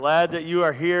Glad that you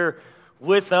are here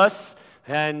with us,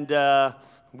 and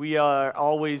we are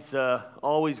always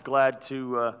glad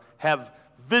to have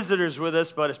visitors with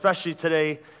us, but especially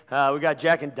today, we got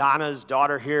Jack and Donna's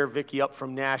daughter here, Vicky, up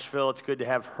from Nashville. It's good to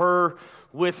have her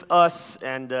with us,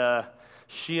 and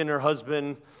she and her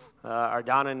husband are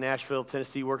down in Nashville,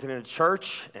 Tennessee, working in a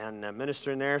church and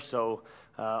ministering there, so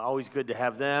always good to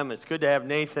have them. It's good to have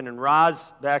Nathan and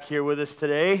Roz back here with us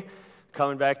today,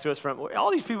 coming back to us from,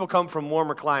 all these people come from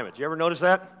warmer climates. You ever notice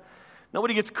that?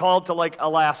 Nobody gets called to like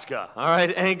Alaska, all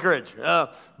right, Anchorage.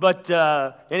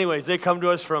 Anyways, they come to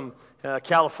us from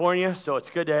California, so it's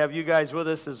good to have you guys with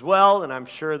us as well, and I'm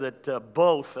sure that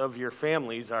both of your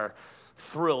families are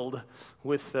thrilled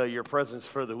with your presence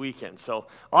for the weekend. So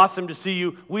awesome to see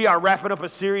you. We are wrapping up a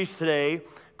series today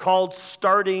called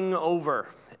Starting Over,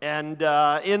 and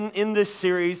in this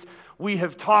series, we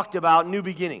have talked about new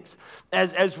beginnings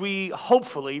as we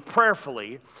hopefully,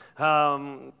 prayerfully,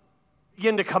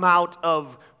 begin to come out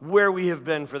of where we have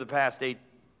been for the past 8.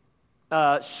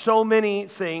 So many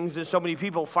things and so many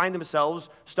people find themselves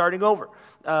starting over.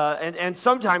 And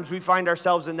sometimes we find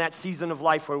ourselves in that season of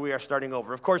life where we are starting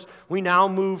over. Of course, we now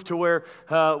move to where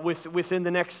within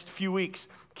the next few weeks,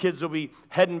 kids will be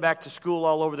heading back to school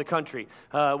all over the country.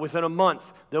 Within a month,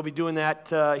 they'll be doing that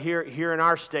here in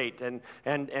our state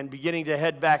and beginning to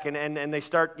head back. And they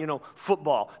start,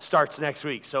 football starts next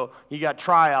week. So you got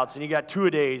tryouts and you got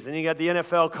two-a-days and you got the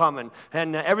NFL coming.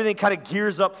 And everything kind of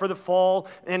gears up for the fall.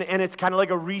 And it's kind of like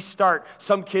a restart.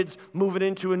 Some kids moving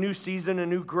into a new season, a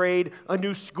new grade, a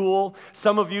new school.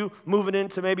 Some of you moving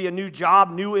into maybe a new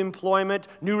job, new employment,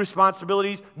 new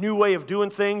responsibilities, new way of doing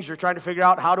things. You're trying to figure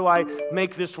out, how do I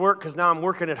make this work, because now I'm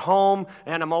working at home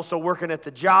and I'm also working at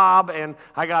the job and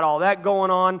I got all that going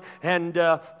on,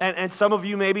 and some of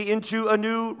you may be into a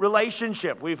new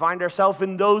relationship. We find ourselves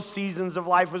in those seasons of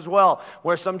life as well,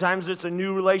 where sometimes it's a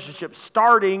new relationship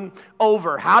starting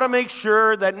over. How to make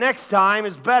sure that next time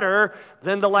is better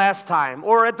than the last time,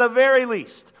 or at the very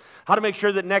least, how to make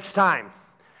sure that next time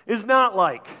is not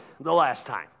like the last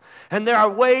time. And there are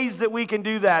ways that we can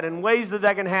do that and ways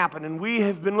that can happen. And we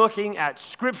have been looking at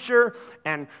Scripture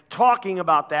and talking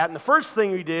about that. And the first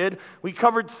thing we did, we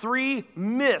covered 3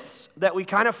 myths that we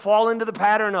kind of fall into the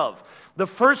pattern of. The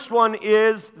first one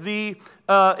is the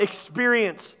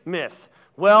experience myth.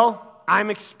 Well, I'm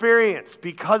experienced.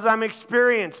 Because I'm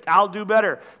experienced, I'll do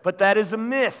better. But that is a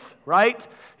myth, right?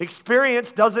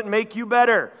 Experience doesn't make you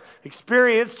better.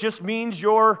 Experience just means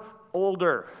you're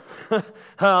older.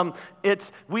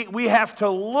 We have to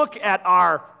look at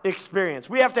our experience.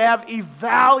 We have to have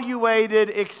evaluated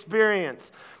experience.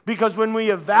 Because when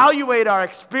we evaluate our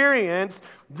experience,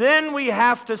 then we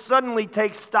have to suddenly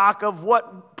take stock of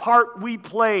what part we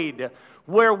played,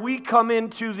 where we come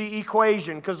into the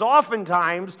equation. Because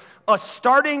oftentimes, a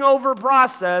starting over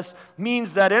process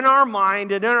means that in our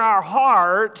mind and in our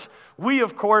heart, we,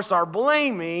 of course, are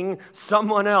blaming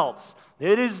someone else.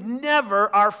 It is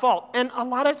never our fault. And a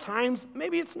lot of times,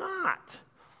 maybe it's not.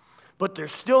 But there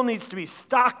still needs to be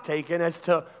stock taken as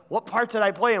to what part did I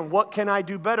play and what can I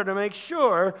do better to make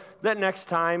sure that next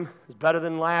time is better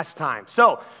than last time.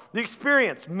 So, the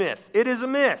experience myth. It is a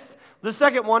myth. The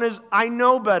second one is I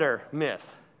know better myth.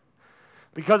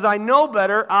 Because I know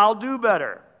better, I'll do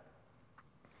better.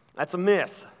 That's a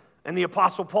myth. And the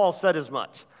Apostle Paul said as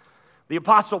much. The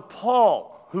Apostle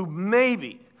Paul, who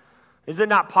maybe, is it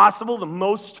not possible, the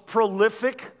most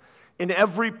prolific in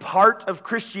every part of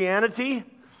Christianity?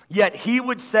 Yet he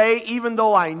would say, even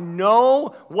though I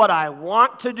know what I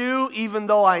want to do, even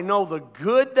though I know the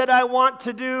good that I want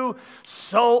to do,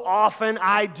 so often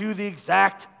I do the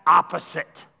exact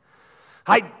opposite.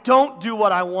 I don't do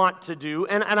what I want to do,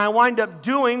 and I wind up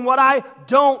doing what I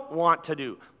don't want to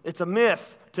do. It's a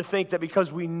myth to think that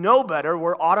because we know better,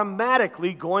 we're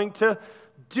automatically going to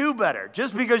do better.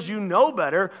 Just because you know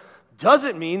better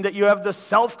doesn't mean that you have the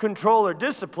self-control or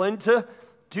discipline to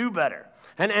do better.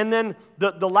 And then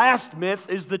the last myth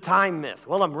is the time myth.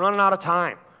 Well, I'm running out of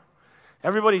time.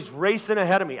 Everybody's racing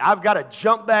ahead of me. I've got to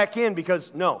jump back in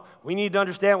because, no, we need to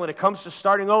understand when it comes to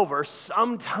starting over,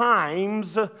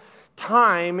 sometimes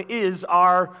time is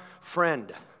our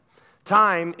friend.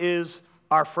 Time is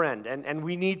our friend. And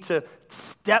we need to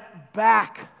step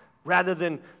back rather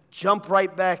than jump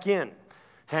right back in.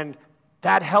 And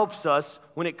that helps us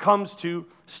when it comes to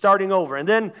starting over. And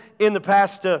then in the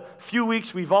past few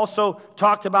weeks, we've also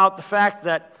talked about the fact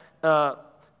that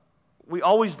we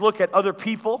always look at other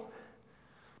people.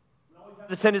 We always have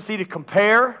the tendency to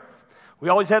compare. We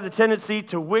always have the tendency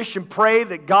to wish and pray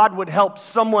that God would help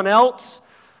someone else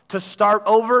to start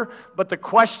over. But the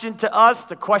question to us,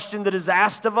 the question that is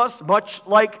asked of us, much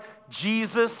like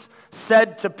Jesus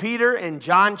said to Peter in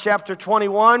John chapter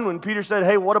 21 when Peter said,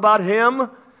 hey, what about him?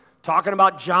 Talking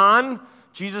about John,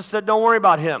 Jesus said, don't worry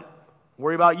about him.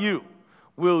 Worry about you.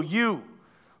 Will you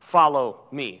follow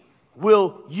me?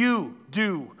 Will you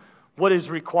do what is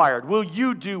required? Will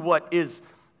you do what is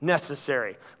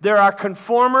necessary? There are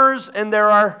conformers and there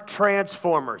are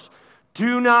transformers.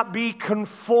 Do not be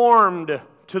conformed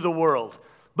to the world,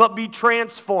 but be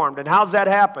transformed. And how's that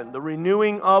happen? The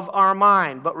renewing of our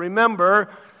mind. But remember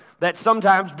that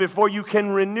sometimes before you can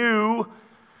renew,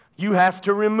 you have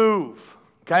to remove,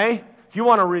 okay? If you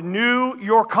want to renew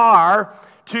your car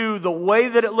to the way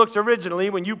that it looked originally,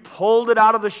 when you pulled it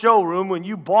out of the showroom, when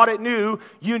you bought it new,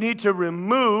 you need to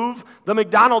remove the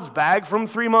McDonald's bag from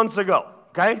 3 months ago,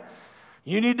 okay?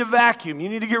 You need to vacuum. You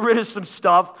need to get rid of some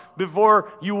stuff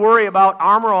before you worry about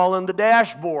Armor All in the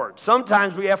dashboard.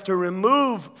 Sometimes we have to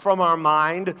remove from our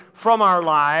mind, from our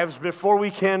lives, before we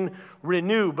can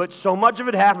renew. But so much of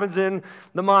it happens in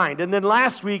the mind. And then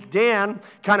last week, Dan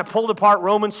kind of pulled apart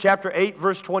Romans chapter 8,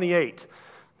 verse 28.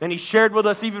 And he shared with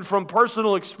us, even from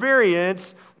personal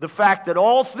experience, the fact that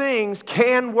all things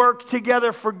can work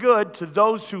together for good to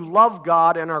those who love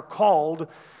God and are called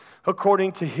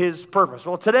according to His purpose.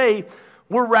 Well, today,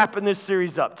 we're wrapping this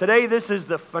series up. Today, this is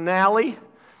the finale,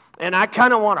 and I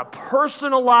kind of want to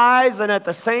personalize and at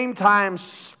the same time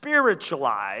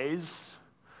spiritualize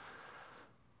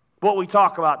what we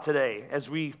talk about today as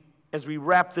we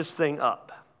wrap this thing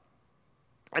up.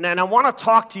 And then I want to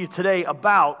talk to you today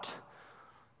about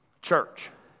church.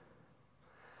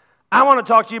 I want to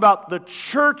talk to you about the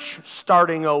church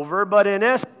starting over, but in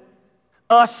essence,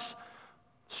 us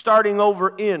starting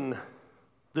over in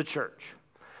the church.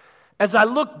 As I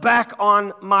look back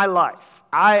on my life,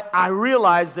 I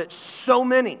realize that so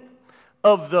many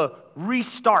of the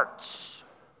restarts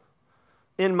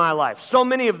in my life, so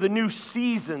many of the new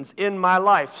seasons in my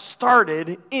life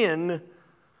started in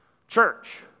church.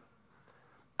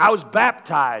 I was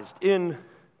baptized in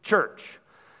church.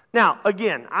 Now,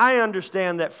 again, I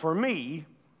understand that for me,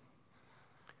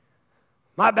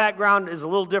 my background is a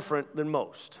little different than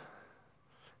most.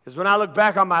 Because when I look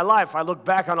back on my life, I look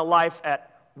back on a life at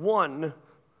one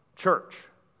church,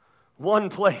 one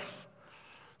place.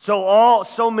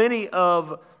 So many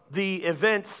of the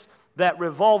events that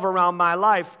revolve around my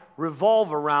life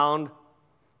revolve around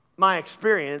my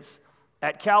experience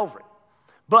at Calvary.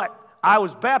 But I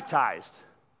was baptized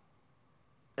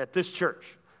at this church,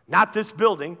 not this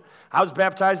building. I was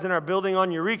baptized in our building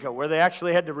on Eureka, where they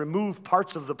actually had to remove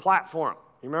parts of the platform.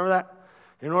 You remember that?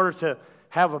 In order to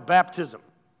have a baptism.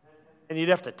 And you'd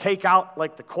have to take out,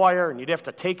 like, the choir, and you'd have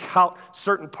to take out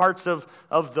certain parts of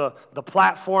the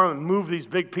platform and move these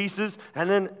big pieces. And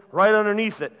then right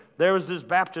underneath it, there was this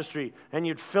baptistry, and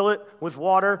you'd fill it with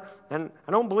water. And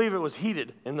I don't believe it was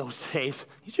heated in those days.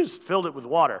 You just filled it with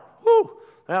water. Woo!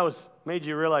 That made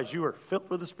you realize you were filled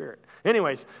with the Spirit.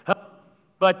 Anyways,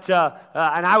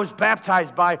 and I was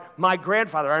baptized by my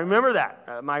grandfather. I remember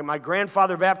that. My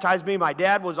grandfather baptized me. My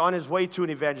dad was on his way to an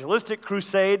evangelistic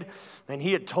crusade, and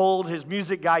he had told his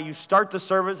music guy, you start the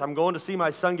service, I'm going to see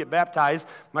my son get baptized.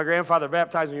 My grandfather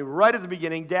baptized me right at the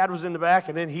beginning. Dad was in the back,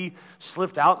 and then he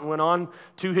slipped out and went on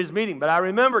to his meeting. But I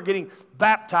remember getting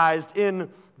baptized in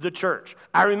the church.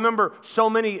 I remember so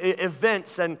many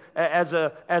events, and as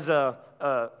a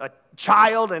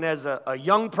child and as a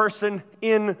young person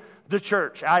in the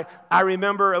church. I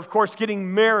remember, of course,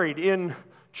 getting married in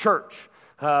church.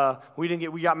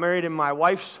 We got married in my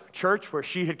wife's church where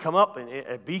she had come up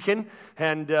at Beacon,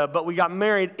 but we got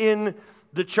married in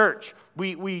the church.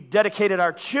 We dedicated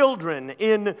our children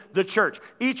in the church.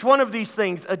 Each one of these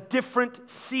things, a different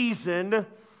season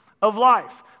of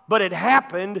life, but it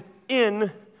happened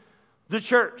in the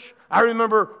church. I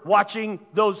remember watching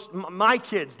my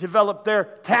kids develop their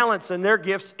talents and their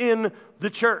gifts in the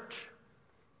church.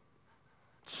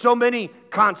 So many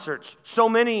concerts, so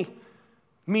many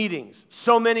meetings,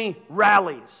 so many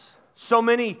rallies, so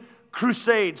many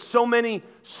crusades, so many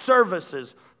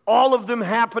services, all of them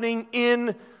happening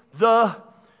in the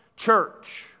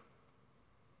church.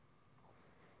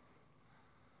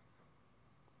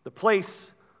 The place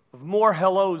of more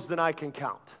hellos than I can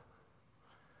count.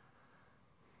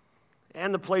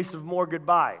 And the place of more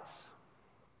goodbyes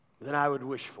than I would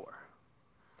wish for.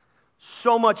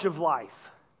 So much of life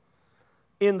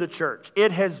in the church.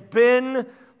 It has been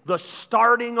the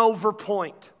starting over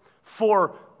point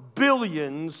for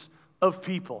billions of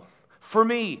people. For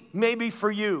me, maybe for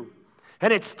you.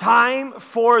 And it's time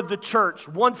for the church,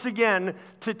 once again,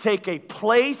 to take a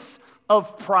place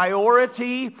of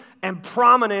priority and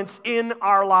prominence in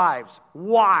our lives.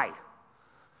 Why?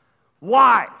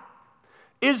 Why?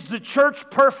 Is the church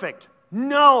perfect?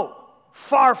 No.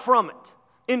 Far from it.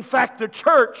 In fact, the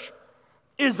church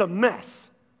is a mess.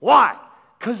 Why?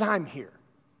 Because I'm here.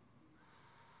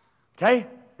 Okay?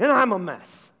 And I'm a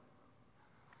mess.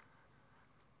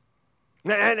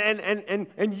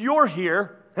 And you're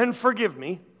here, and forgive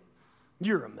me,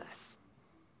 you're a mess.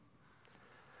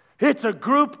 It's a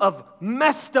group of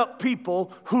messed up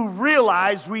people who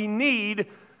realize we need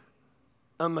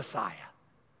a Messiah.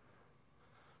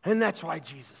 And that's why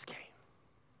Jesus came.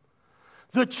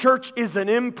 The church is an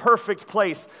imperfect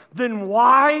place. Then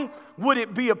why would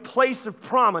it be a place of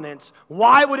prominence?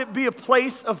 Why would it be a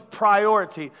place of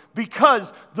priority?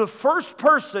 Because the first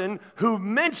person who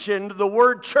mentioned the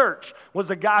word church was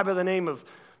a guy by the name of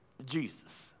Jesus.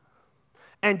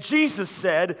 And Jesus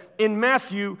said in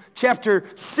Matthew chapter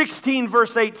 16,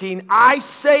 verse 18, I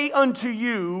say unto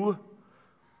you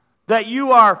that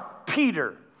you are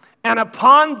Peter, and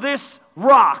upon this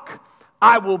rock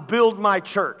I will build my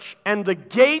church, and the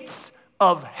gates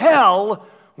of hell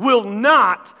will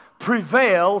not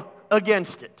prevail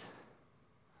against it.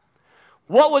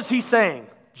 What was he saying?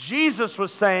 Jesus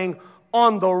was saying,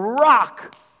 on the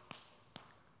rock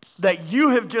that you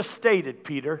have just stated,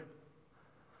 Peter.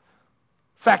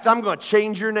 In fact, I'm going to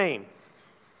change your name.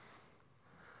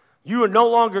 You are no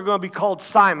longer going to be called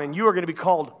Simon. You are going to be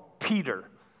called Peter,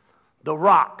 the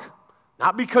rock.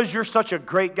 Not because you're such a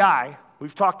great guy.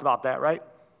 We've talked about that, right?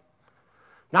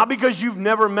 Not because you've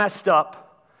never messed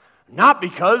up. Not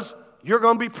because you're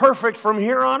going to be perfect from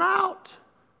here on out.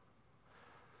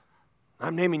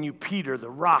 I'm naming you Peter,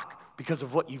 the rock, because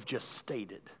of what you've just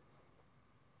stated.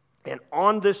 And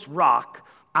on this rock,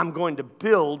 I'm going to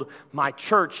build my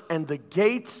church, and the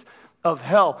gates of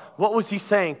hell. What was he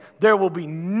saying? There will be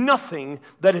nothing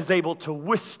that is able to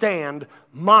withstand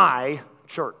my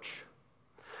church.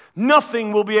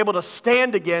 Nothing will be able to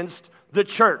stand against the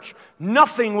church.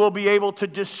 Nothing will be able to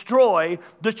destroy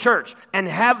the church. And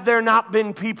have there not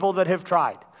been people that have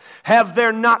tried? Have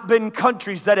there not been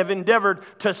countries that have endeavored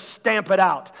to stamp it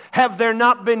out? Have there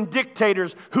not been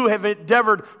dictators who have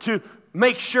endeavored to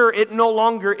make sure it no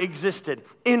longer existed?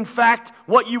 In fact,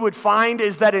 what you would find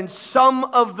is that in some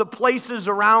of the places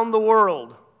around the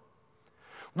world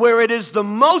where it is the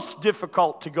most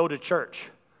difficult to go to church,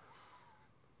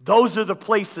 those are the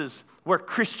places where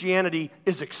Christianity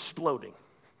is exploding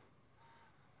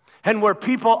and where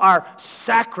people are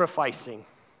sacrificing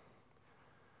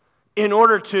in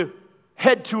order to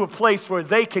head to a place where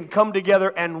they can come together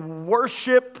and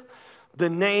worship the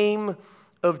name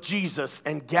of Jesus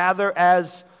and gather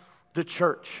as the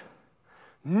church.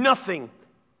 Nothing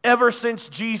ever since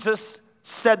Jesus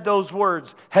said those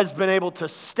words has been able to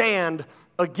stand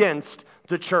against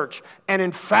the church. And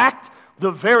in fact, the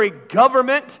very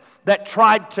government that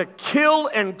tried to kill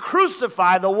and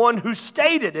crucify the one who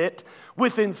stated it,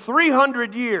 within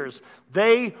 300 years,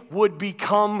 they would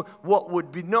become what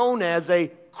would be known as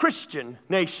a Christian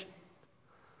nation.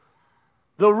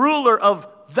 The ruler of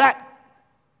that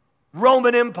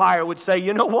Roman Empire would say,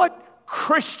 you know what?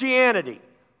 Christianity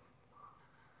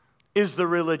is the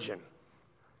religion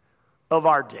of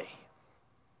our day.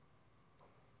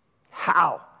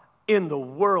 How in the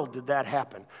world did that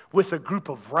happen? With a group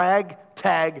of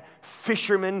ragtag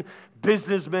fishermen,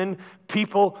 businessmen,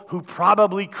 people who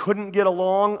probably couldn't get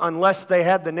along unless they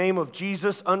had the name of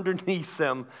Jesus underneath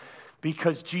them,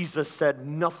 because Jesus said,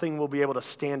 nothing will be able to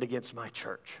stand against my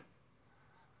church.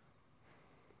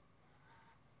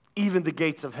 Even the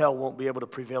gates of hell won't be able to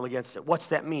prevail against it. What's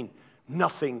that mean?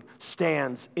 Nothing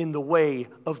stands in the way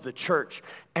of the church,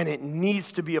 and it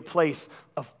needs to be a place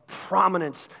of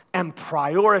prominence and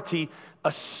priority,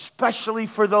 especially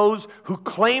for those who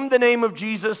claim the name of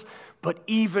Jesus, but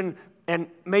even, and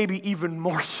maybe even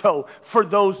more so, for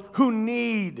those who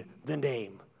need the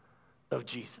name of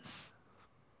Jesus.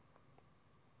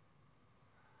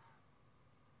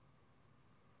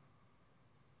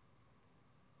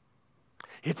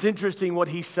 It's interesting what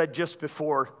he said just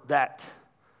before that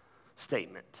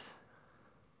statement.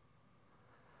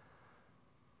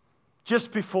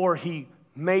 Just before he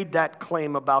made that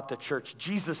claim about the church,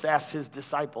 Jesus asked his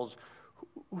disciples,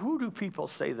 who do people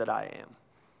say that I am?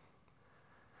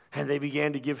 And they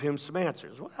began to give him some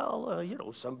answers.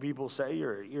 Well, some people say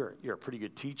you're a pretty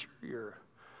good teacher. You're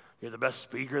the best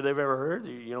speaker they've ever heard.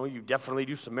 You definitely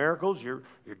do some miracles. You're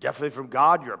definitely from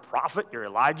God. You're a prophet. You're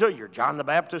Elijah. You're John the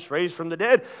Baptist raised from the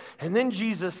dead. And then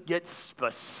Jesus gets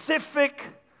specific.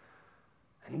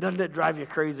 And doesn't it drive you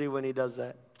crazy when he does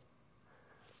that?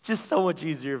 It's just so much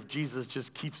easier if Jesus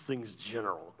just keeps things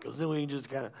general. Because then we can just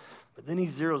kind of, but then he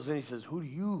zeroes in. He says, who do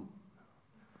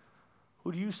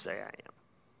you say I am?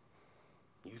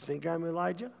 You think I'm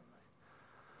Elijah?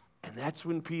 And that's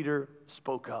when Peter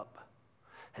spoke up.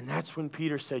 And that's when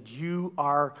Peter said, "You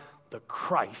are the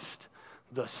Christ,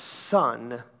 the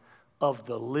Son of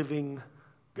the living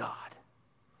God."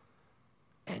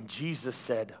 And Jesus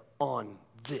said, "On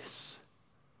this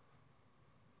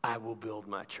I will build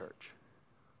my church."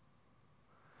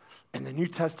 And the New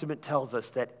Testament tells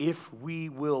us that if we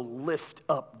will lift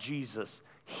up Jesus,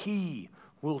 he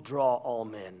will draw all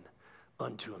men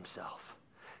unto himself.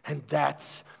 And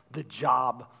that's the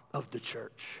job of the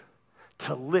church,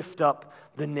 to lift up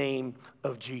the name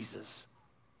of Jesus.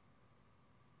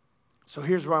 So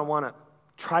here's where I want to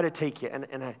try to take you.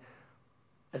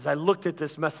 As I looked at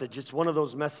this message, it's one of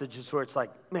those messages where it's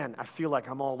like, man, I feel like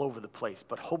I'm all over the place.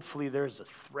 But hopefully there's a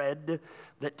thread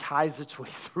that ties its way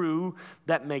through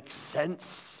that makes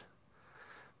sense.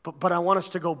 But I want us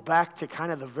to go back to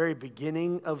kind of the very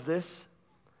beginning of this,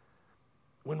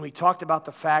 when we talked about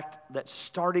the fact that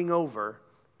starting over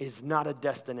is not a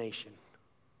destination.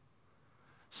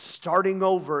 Starting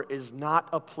over is not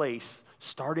a place.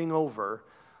 Starting over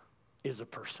is a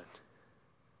person.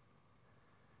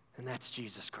 And that's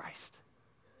Jesus Christ.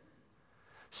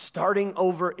 Starting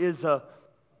over is a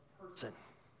person.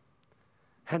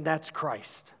 And that's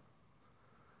Christ.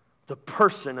 The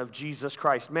person of Jesus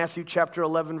Christ. Matthew chapter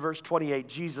 11, verse 28,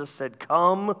 Jesus said,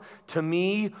 "Come to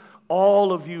me,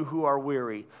 all of you who are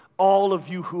weary, all of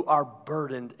you who are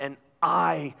burdened, and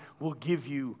I will give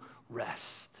you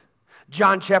rest."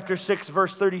 John chapter 6,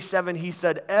 verse 37, he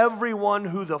said, "Everyone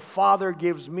who the Father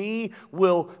gives me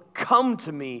will come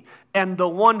to me, and the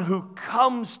one who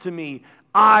comes to me,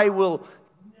 I will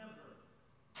never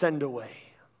send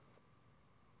away."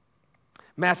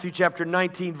 Matthew chapter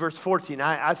 19, verse 14.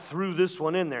 I threw this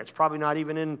one in there. It's probably not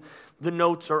even in the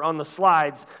notes or on the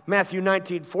slides. Matthew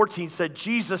 19, 14 said,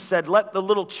 Jesus said, "Let the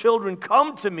little children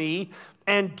come to me,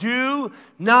 and do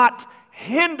not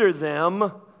hinder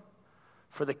them,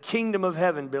 for the kingdom of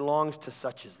heaven belongs to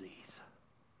such as these."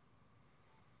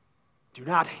 Do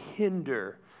not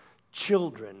hinder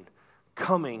children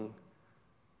coming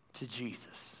to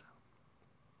Jesus.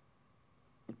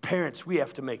 Parents, we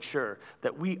have to make sure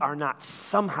that we are not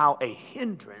somehow a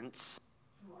hindrance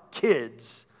to our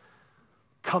kids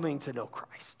coming to know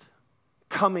Christ,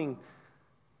 coming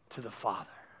to the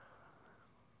Father.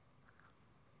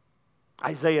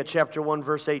 Isaiah chapter 1,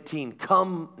 verse 18,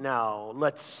 "Come now,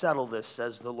 let's settle this,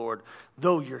 says the Lord.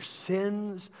 Though your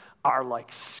sins are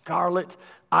like scarlet,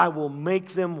 I will make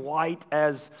them white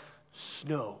as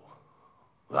snow."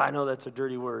 Well, I know that's a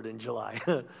dirty word in July.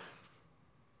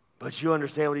 But you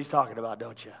understand what he's talking about,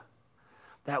 don't you?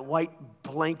 That white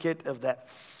blanket of that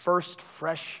first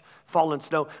fresh fallen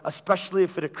snow, especially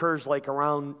if it occurs like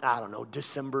around, I don't know,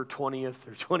 December 20th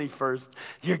or 21st.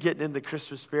 You're getting in the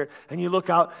Christmas spirit. And you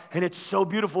look out, and it's so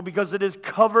beautiful because it has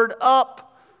covered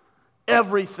up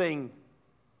everything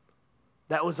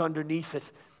that was underneath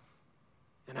it.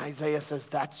 And Isaiah says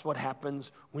that's what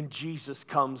happens when Jesus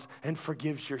comes and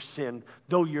forgives your sin.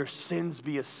 "Though your sins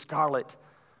be as scarlet,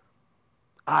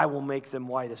 I will make them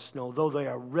white as snow. Though they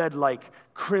are red like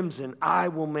crimson, I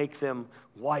will make them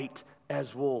white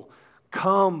as wool."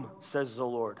 Come, says the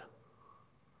Lord.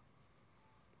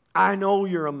 I know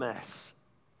you're a mess.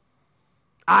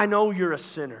 I know you're a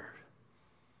sinner.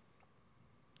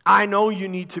 I know you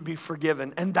need to be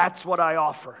forgiven, and that's what I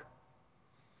offer.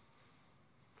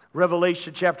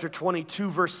 Revelation chapter 22,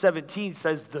 verse 17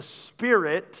 says, "The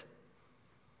Spirit,"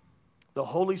 the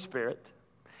Holy Spirit,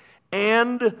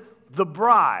 "and the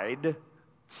bride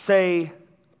say,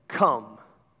 come."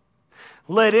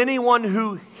 Let anyone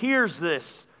who hears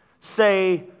this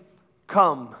say,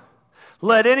 come.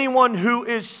 Let anyone who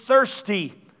is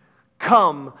thirsty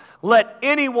come. Let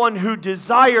anyone who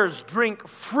desires drink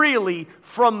freely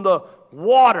from the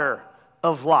water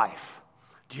of life.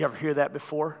 Do you ever hear that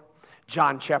before?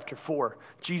 John chapter 4,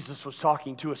 Jesus was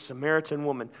talking to a Samaritan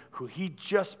woman who he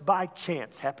just by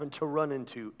chance happened to run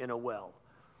into in a well.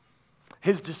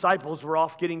 His disciples were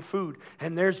off getting food,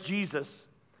 and there's Jesus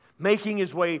making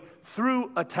his way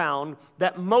through a town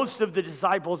that most of the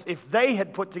disciples, if they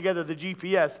had put together the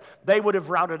GPS, they would have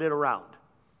routed it around.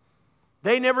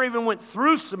 They never even went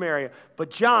through Samaria, but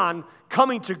John,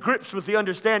 coming to grips with the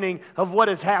understanding of what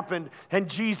has happened and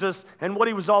Jesus and what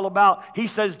he was all about, he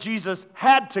says Jesus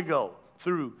had to go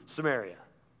through Samaria.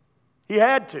 He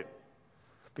had to,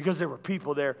 because there were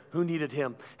people there who needed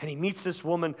him. And he meets this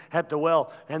woman at the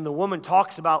well, and the woman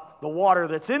talks about the water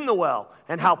that's in the well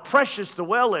and how precious the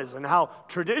well is and how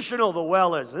traditional the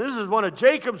well is. And this is one of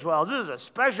Jacob's wells. This is a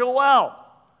special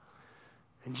well.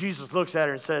 And Jesus looks at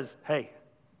her and says, "Hey,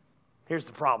 here's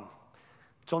the problem.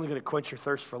 It's only going to quench your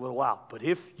thirst for a little while. But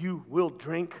if you will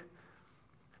drink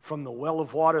from the well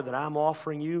of water that I'm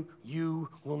offering you, you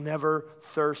will never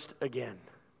thirst again."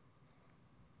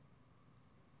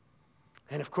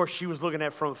 And of course, she was looking at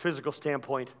it from a physical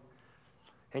standpoint.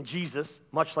 And Jesus,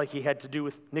 much like he had to do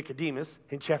with Nicodemus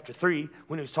in chapter 3,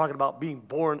 when he was talking about being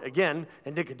born again,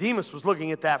 and Nicodemus was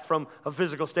looking at that from a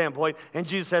physical standpoint, and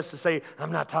Jesus has to say,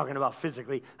 I'm not talking about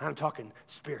physically, I'm talking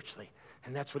spiritually.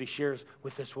 And that's what he shares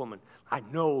with this woman. I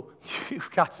know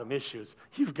you've got some issues,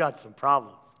 you've got some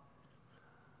problems,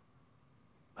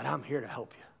 but I'm here to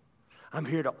help you. I'm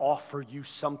here to offer you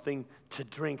something to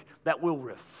drink that will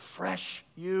refresh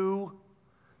you.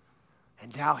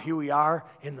 And now here we are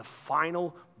in the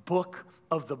final book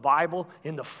of the Bible,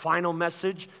 in the final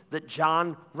message that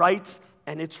John writes,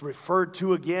 and it's referred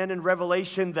to again in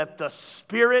Revelation that the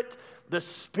Spirit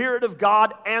of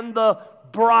God and the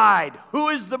bride. Who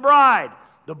is the bride?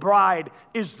 The bride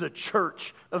is the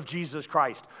church of Jesus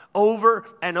Christ. Over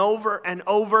and over and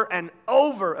over and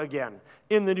over again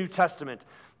in the New Testament,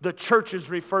 the church is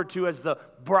referred to as the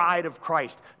bride of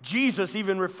Christ. Jesus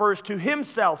even refers to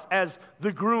himself as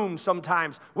the groom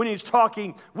sometimes when he's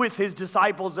talking with his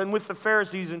disciples and with the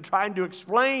Pharisees and trying to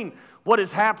explain what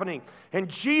is happening. And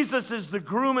Jesus is the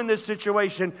groom in this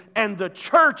situation, and the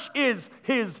church is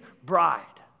his bride.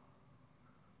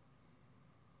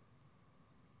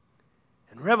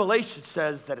 And Revelation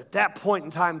says that at that point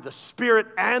in time, the Spirit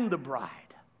and the bride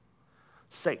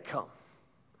say, come.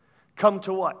 Come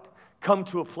to what? Come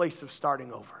to a place of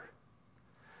starting over.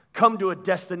 Come to a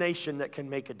destination that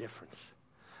can make a difference.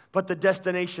 But the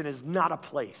destination is not a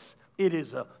place. It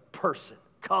is a person.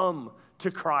 Come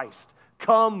to Christ.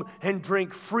 Come and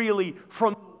drink freely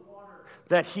from the water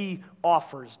that he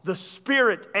offers. The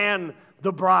Spirit and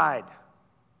the bride.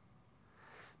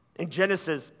 In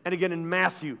Genesis, and again in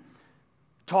Matthew,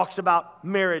 talks about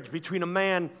marriage between a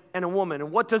man and a woman.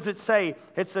 And what does it say?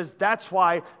 It says that's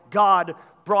why God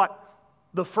brought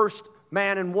the first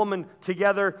man and woman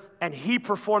together, and he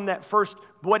performed that first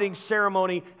wedding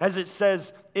ceremony, as it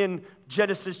says in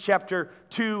Genesis chapter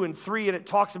 2 and 3, and it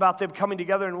talks about them coming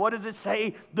together. And what does it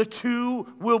say? The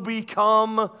two will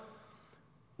become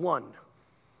one.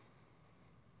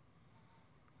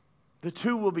 The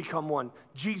two will become one.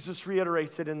 Jesus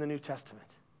reiterates it in the New Testament.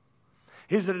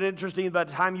 Isn't it interesting, by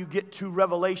the time you get to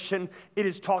Revelation, it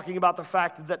is talking about the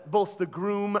fact that both the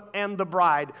groom and the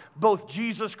bride, both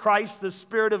Jesus Christ, the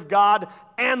Spirit of God,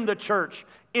 and the church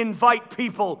invite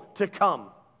people to come.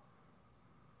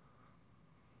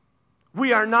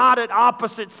 We are not at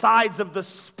opposite sides of the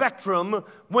spectrum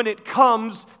when it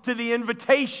comes to the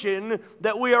invitation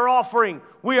that we are offering.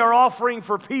 We are offering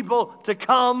for people to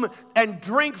come and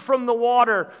drink from the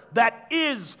water that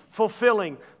is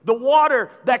fulfilling, the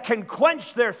water that can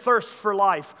quench their thirst for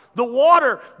life, the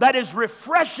water that is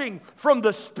refreshing from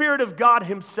the Spirit of God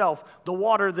himself, the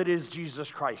water that is Jesus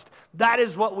Christ. That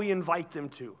is what we invite them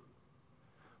to.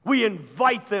 We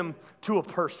invite them to a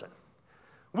person.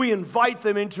 We invite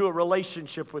them into a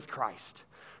relationship with Christ.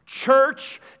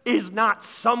 Church is not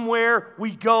somewhere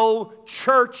we go.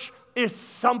 Church is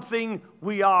something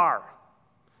we are.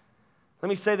 Let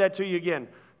me say that to you again.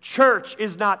 Church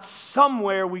is not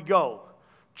somewhere we go.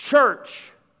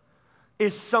 Church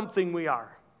is something we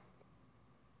are.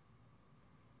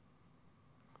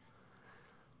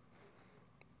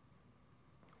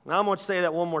 Now I'm going to say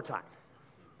that one more time,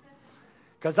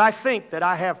 because I think that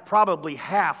I have probably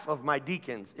half of my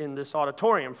deacons in this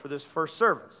auditorium for this first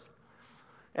service.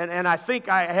 And I think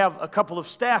I have a couple of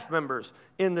staff members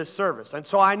in this service. And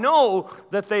so I know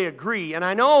that they agree, and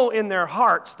I know in their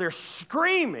hearts they're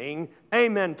screaming,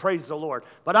 amen, praise the Lord.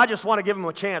 But I just want to give them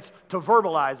a chance to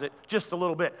verbalize it just a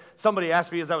little bit. Somebody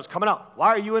asked me as I was coming out, why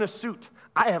are you in a suit?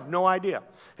 I have no idea,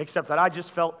 except that I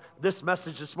just felt this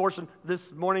message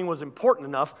this morning was important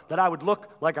enough that I would look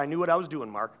like I knew what I was doing,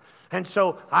 Mark. And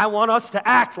so I want us to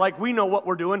act like we know what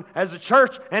we're doing as a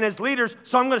church and as leaders.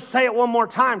 So I'm going to say it one more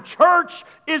time. Church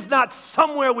is not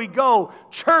somewhere we go.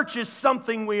 Church is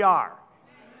something we are.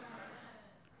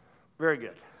 Very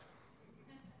good.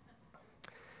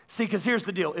 See, because here's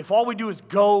the deal. If all we do is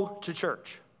go to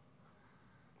church,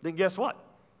 then guess what?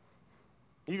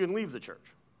 You can leave the church.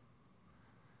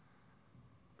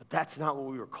 But that's not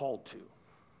what we were called to.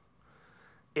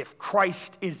 If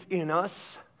Christ is in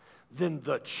us, then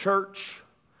the church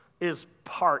is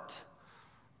part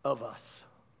of us.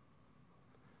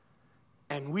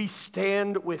 And we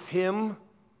stand with him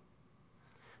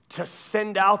to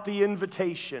send out the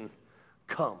invitation,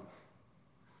 come.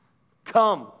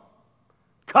 Come.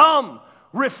 Come.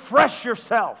 Refresh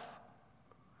yourself.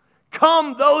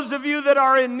 Come, those of you that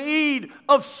are in need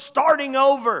of starting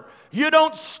over. You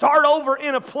don't start over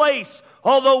in a place,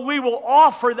 although we will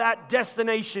offer that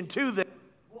destination to them.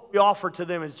 What we offer to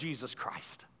them is Jesus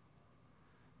Christ.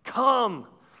 Come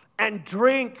and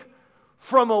drink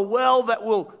from a well that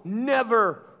will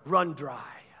never run dry.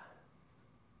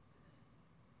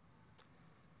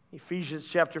 Ephesians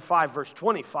chapter 5, verse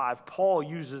 25, Paul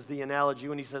uses the analogy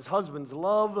when he says, husbands,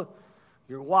 love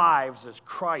your wives as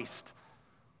Christ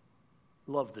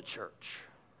loved the church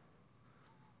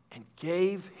and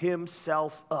gave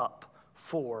himself up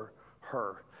for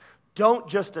her. Don't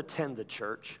just attend the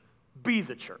church, be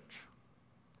the church.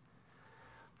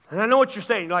 And I know what you're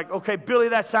saying. You're like, okay, Billy,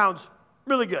 that sounds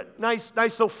really good. Nice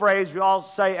little phrase. We all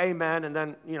say amen, and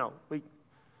then, we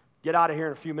get out of here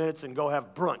in a few minutes and go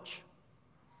have brunch.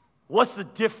 What's the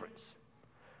difference?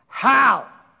 How,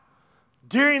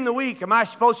 during the week, am I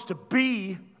supposed to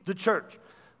be the church?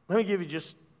 Let me give you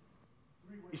just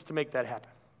 3 ways to make that happen.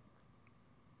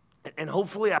 And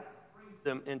hopefully I phrase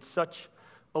them in such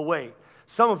a way.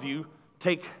 Some of you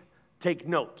take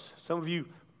notes. Some of you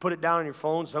put it down on your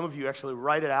phone. Some of you actually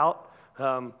write it out.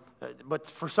 But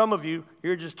for some of you,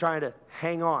 you're just trying to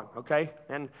hang on, okay?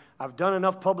 And I've done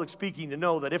enough public speaking to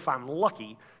know that if I'm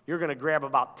lucky, you're going to grab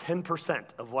about 10%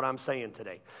 of what I'm saying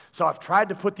today. So I've tried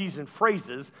to put these in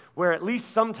phrases where at least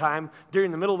sometime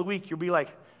during the middle of the week, you'll be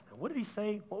like, what did he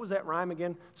say? What was that rhyme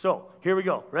again? So here we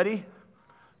go. Ready?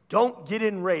 Don't get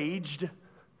enraged,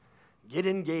 get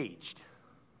engaged.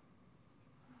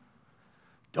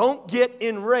 Don't get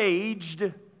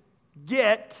enraged,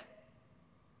 get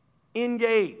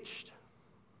engaged.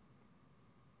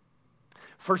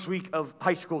 First week of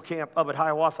high school camp up at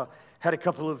Hiawatha had a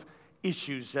couple of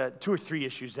issues, 2 or 3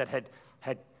 issues that had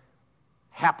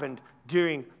happened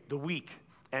during the week.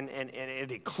 And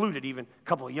it included even a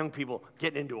couple of young people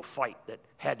getting into a fight that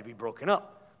had to be broken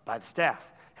up by the staff.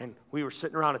 And we were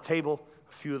sitting around a table,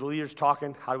 a few of the leaders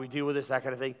talking, how do we deal with this, that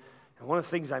kind of thing. And one of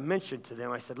the things I mentioned to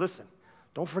them, I said, listen,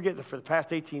 don't forget that for the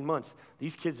past 18 months,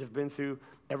 these kids have been through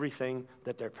everything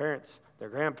that their parents, their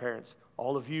grandparents,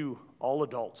 all of you, all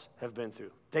adults have been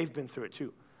through. They've been through it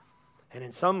too. And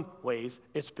in some ways,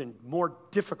 it's been more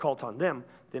difficult on them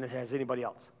than it has anybody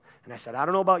else. And I said, I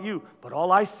don't know about you, but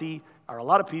all I see are a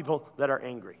lot of people that are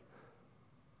angry.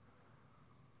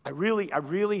 I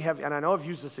really have, and I know I've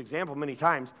used this example many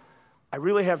times, I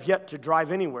really have yet to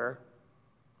drive anywhere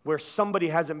where somebody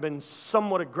hasn't been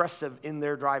somewhat aggressive in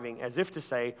their driving, as if to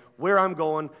say, where I'm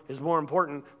going is more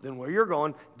important than where you're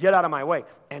going, get out of my way.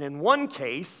 And in one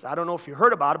case, I don't know if you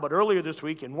heard about it, but earlier this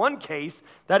week, in one case,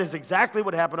 that is exactly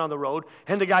what happened on the road,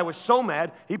 and the guy was so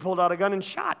mad, he pulled out a gun and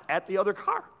shot at the other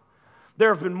car.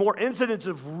 There have been more incidents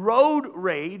of road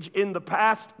rage in the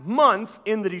past month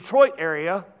in the Detroit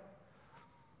area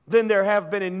than there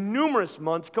have been in numerous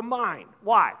months combined.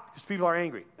 Why? Because people are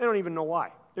angry. They don't even know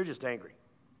why. They're just angry.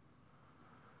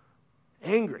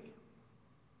 Angry.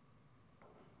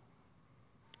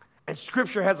 And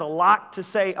Scripture has a lot to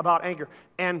say about anger.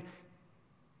 And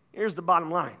here's the bottom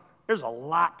line. There's a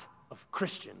lot of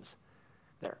Christians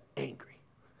that are angry.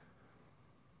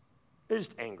 They're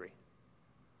just angry.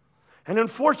 And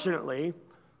unfortunately,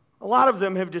 a lot of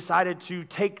them have decided to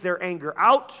take their anger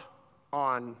out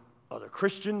on other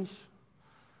Christians,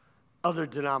 other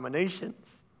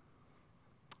denominations,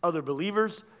 other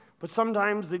believers, but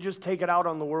sometimes they just take it out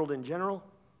on the world in general.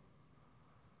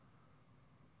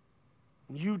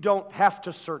 You don't have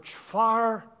to search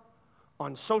far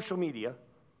on social media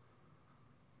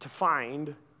to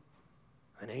find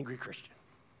an angry Christian.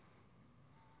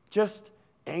 Just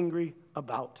angry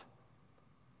about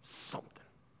something.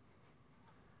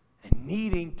 And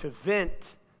needing to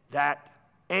vent that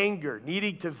anger,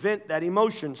 needing to vent that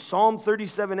emotion. Psalm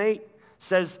 37:8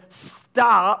 says,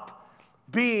 stop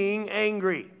being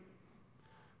angry.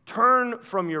 Turn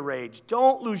from your rage.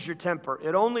 Don't lose your temper.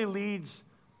 It only leads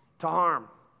to harm.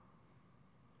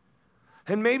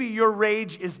 And maybe your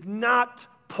rage is not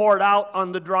poured out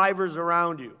on the drivers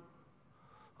around you.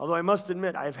 Although I must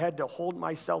admit, I've had to hold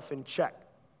myself in check.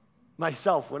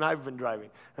 Myself when I've been driving.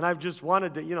 And I've just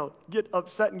wanted to, get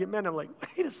upset and get mad. I'm like,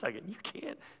 wait a second,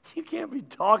 you can't be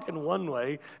talking one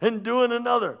way and doing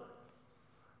another.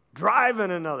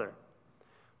 Driving another.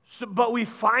 So, but we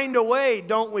find a way,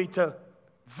 don't we, to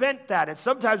vent that. And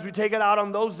sometimes we take it out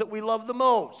on those that we love the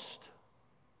most.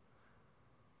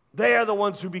 They are the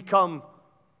ones who become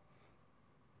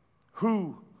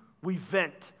who we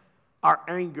vent our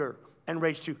anger and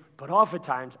rage to. But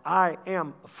oftentimes, I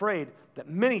am afraid that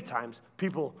many times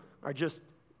people are just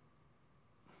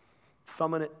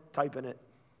thumbing it, typing it.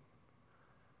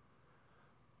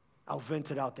 I'll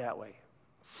vent it out that way.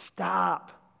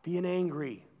 Stop being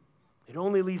angry. It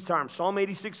only leads to harm. Psalm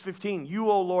 86:15, you,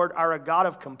 O Lord, are a God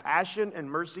of compassion and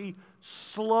mercy,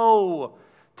 slow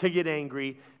to get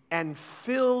angry, and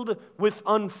filled with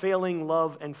unfailing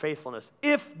love and faithfulness.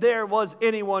 If there was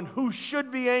anyone who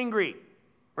should be angry,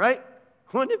 right?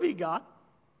 Wouldn't it be God?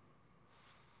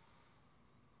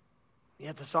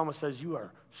 Yet the psalmist says, you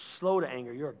are slow to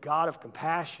anger. You're a God of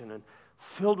compassion and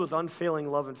filled with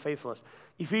unfailing love and faithfulness.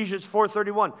 Ephesians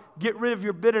 4:31, get rid of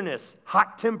your bitterness,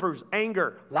 hot tempers,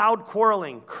 anger, loud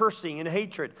quarreling, cursing, and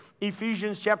hatred.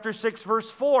 Ephesians chapter 6, verse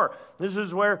 4. This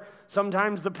is where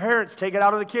sometimes the parents take it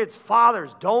out of the kids.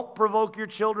 Fathers, don't provoke your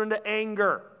children to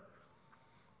anger,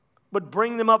 but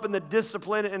bring them up in the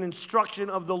discipline and instruction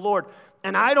of the Lord.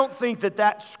 And I don't think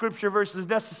that scripture verse is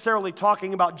necessarily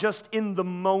talking about just in the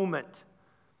moment.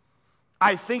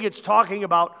 I think it's talking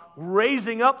about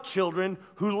raising up children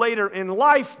who later in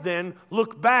life then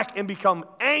look back and become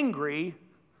angry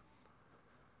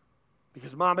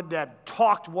because mom and dad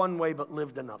talked one way but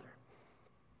lived another.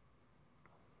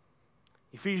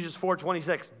 Ephesians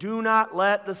 4:26, do not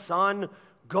let the sun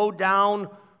go down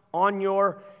on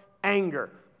your anger.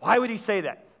 Why would he say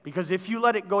that? Because if you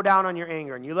let it go down on your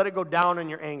anger, and you let it go down on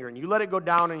your anger, and you let it go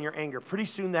down on your anger, pretty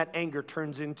soon that anger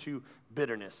turns into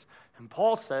bitterness. And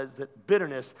Paul says that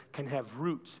bitterness can have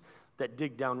roots that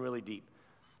dig down really deep.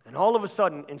 And all of a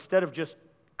sudden, instead of just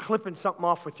clipping something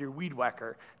off with your weed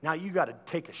whacker, now you got to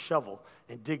take a shovel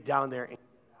and dig down there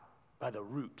by the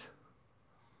root.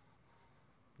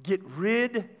 Get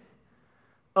rid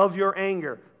of your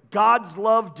anger. God's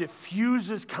love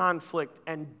diffuses conflict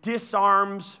and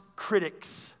disarms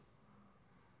critics.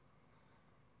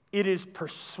 It is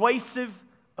persuasive,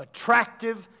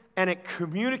 attractive, and it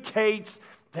communicates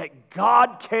that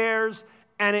God cares,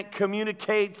 and it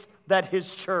communicates that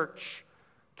His church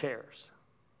cares.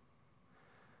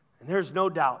 And there's no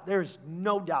doubt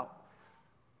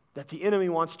that the enemy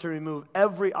wants to remove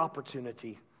every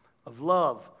opportunity of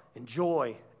love and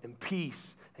joy and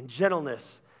peace and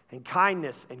gentleness and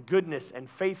kindness and goodness and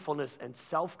faithfulness and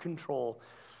self-control.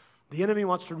 The enemy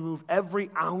wants to remove every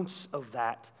ounce of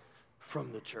that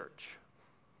from the church.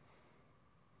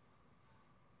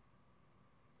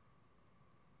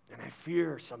 And I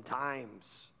fear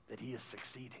sometimes that he is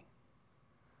succeeding.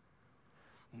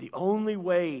 And the only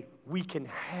way we can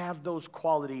have those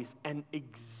qualities and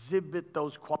exhibit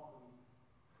those qualities,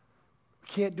 we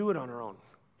can't do it on our own.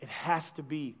 It has to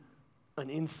be an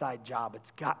inside job.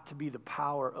 It's got to be the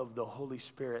power of the Holy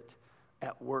Spirit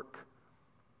at work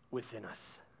within us.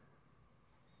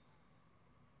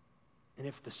 And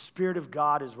if the Spirit of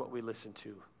God is what we listen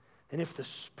to, and if the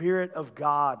Spirit of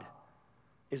God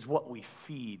is what we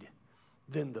feed,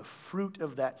 then the fruit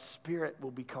of that Spirit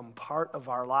will become part of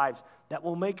our lives. That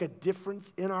will make a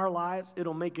difference in our lives.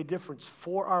 It'll make a difference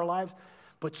for our lives.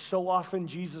 But so often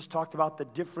Jesus talked about the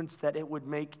difference that it would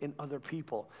make in other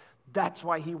people. That's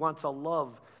why he wants a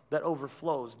love that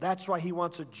overflows. That's why he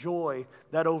wants a joy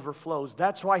that overflows.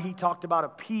 That's why he talked about a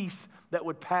peace that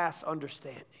would pass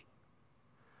understanding.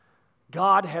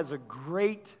 God has a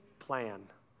great plan.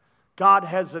 God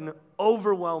has an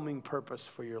overwhelming purpose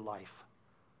for your life.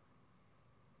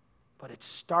 But it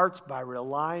starts by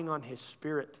relying on his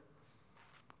Spirit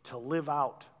to live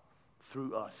out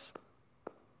through us.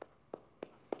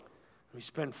 We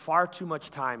spend far too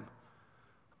much time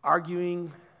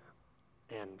arguing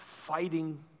and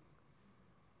fighting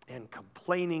and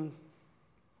complaining.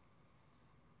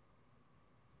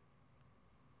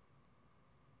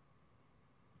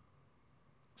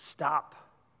 Stop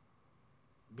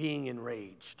being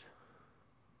enraged.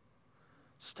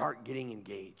 Start getting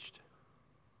engaged.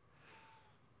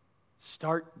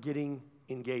 Start getting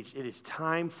engaged. It is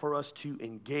time for us to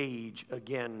engage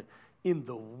again in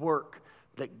the work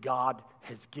that God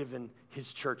has given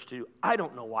his church to do. I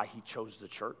don't know why he chose the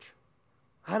church.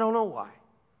 I don't know why.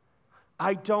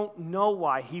 I don't know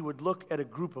why he would look at a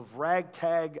group of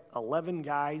ragtag 11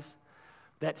 guys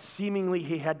that seemingly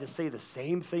he had to say the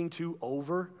same thing to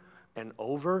over and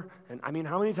over. And I mean,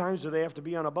 how many times do they have to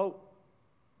be on a boat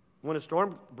when a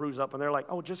storm brews up and they're like,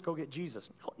 oh, just go get Jesus?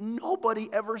 Nobody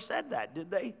ever said that,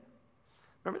 did they?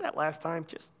 Remember that last time?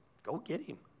 Just go get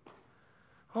him.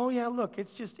 Oh, yeah, look,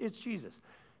 it's Jesus.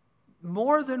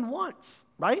 More than once,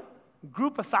 right?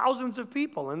 Group of thousands of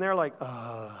people, and they're like,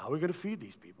 how are we going to feed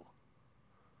these people?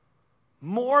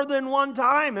 More than one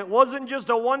time. It wasn't just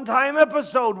a one-time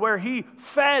episode where he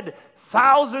fed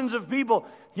thousands of people,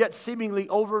 yet seemingly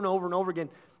over and over and over again,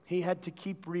 he had to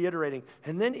keep reiterating.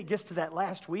 And then it gets to that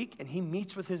last week, and he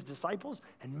meets with his disciples,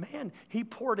 and man, he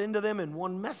poured into them in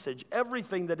one message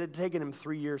everything that had taken him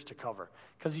 3 years to cover,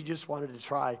 because he just wanted to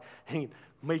try and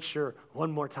make sure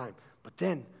one more time. But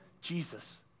then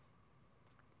Jesus,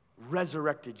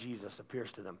 resurrected Jesus,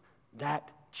 appears to them. That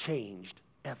changed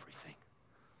everything.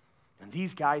 And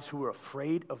these guys who were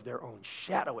afraid of their own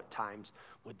shadow at times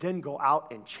would then go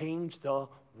out and change the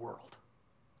world.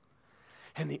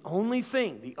 And the only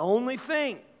thing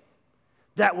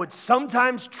that would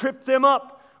sometimes trip them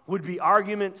up would be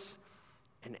arguments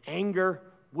and anger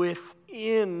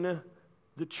within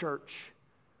the church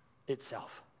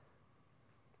itself.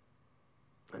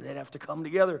 And they'd have to come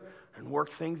together and work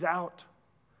things out.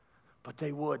 But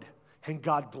they would, and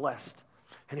God blessed.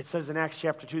 And it says in Acts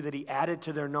chapter 2 that he added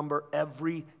to their number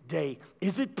every day.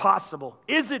 Is it possible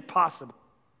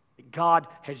that God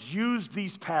has used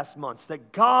these past months,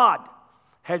 that God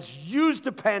has used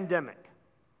a pandemic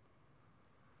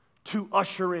to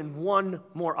usher in one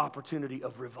more opportunity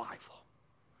of revival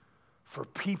for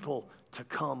people to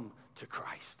come to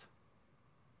Christ?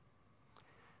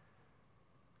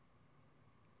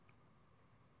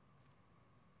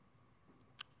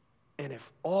 And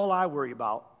if all I worry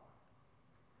about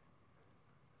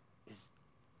is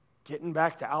getting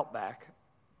back to Outback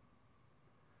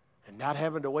and not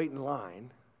having to wait in line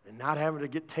and not having to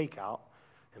get takeout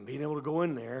and being able to go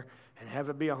in there and have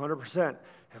it be 100%,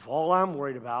 if all I'm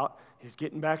worried about is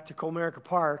getting back to Comerica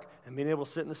Park and being able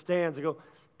to sit in the stands and go,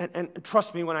 and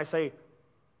trust me when I say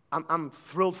I'm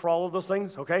thrilled for all of those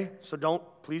things, okay? So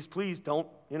please don't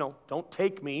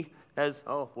take me as,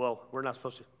 oh, well, we're not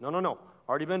supposed to. No.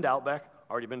 Already been to Outback,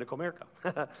 already been to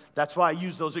Comerica. That's why I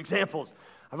use those examples.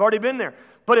 I've already been there.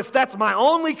 But if that's my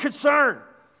only concern,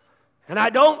 and I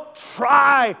don't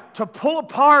try to pull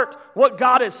apart what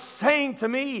God is saying to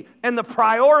me and the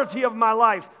priority of my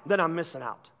life, then I'm missing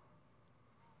out.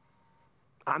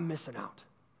 I'm missing out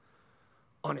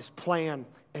on His plan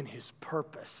and His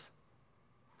purpose.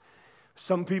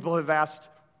 Some people have asked,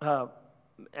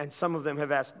 and some of them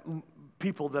have asked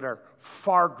people that are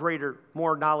far greater,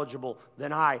 more knowledgeable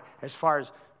than I as far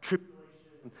as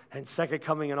tribulation and second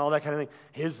coming and all that kind of thing.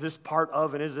 Is this part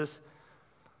of and is this?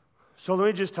 So let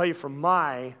me just tell you from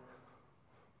my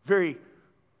very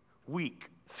weak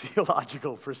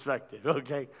theological perspective,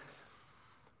 okay?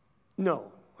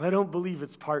 No, I don't believe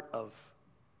it's part of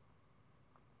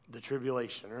the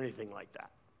tribulation or anything like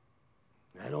that.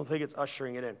 I don't think it's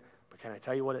ushering it in. But can I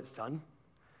tell you what it's done?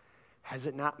 Has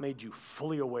it not made you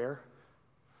fully aware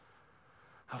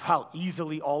of how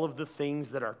easily all of the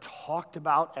things that are talked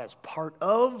about as part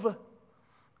of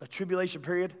a tribulation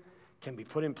period can be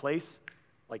put in place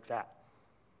like that?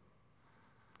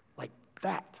 Like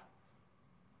that.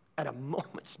 At a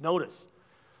moment's notice.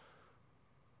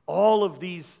 All of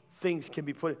these things can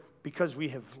be put because we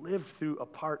have lived through a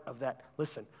part of that.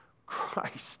 Listen,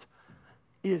 Christ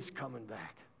is coming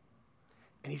back.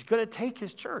 And He's going to take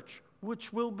His church,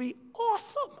 which will be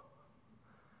awesome.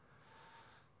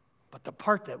 But the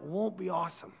part that won't be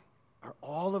awesome are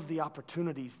all of the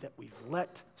opportunities that we've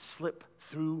let slip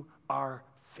through our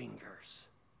fingers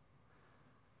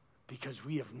because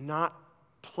we have not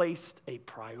placed a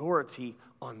priority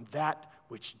on that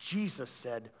which Jesus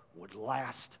said would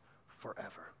last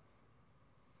forever.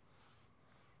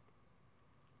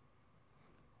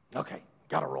 Okay,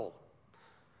 got to roll.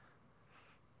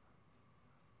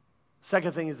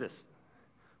 Second thing is this.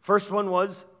 First one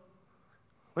was,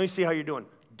 let me see how you're doing.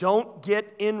 Don't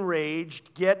get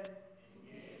enraged, get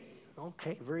engaged.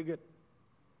 Okay, very good.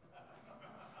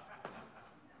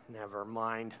 Never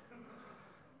mind.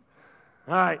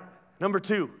 All right, number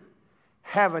 2,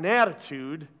 have an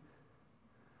attitude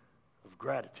of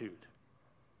gratitude.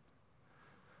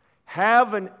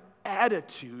 Have an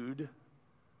attitude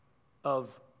of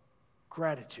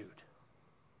gratitude.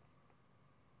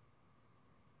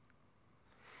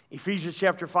 Ephesians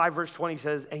chapter 5, verse 20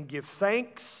 says, and give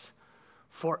thanks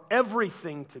for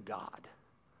everything to God,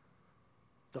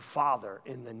 the Father,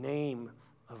 in the name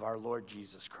of our Lord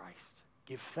Jesus Christ.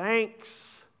 Give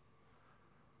thanks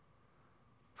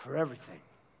for everything.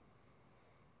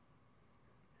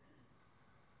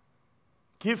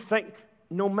 Give thanks.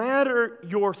 No matter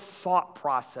your thought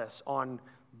process on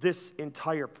this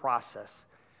entire process,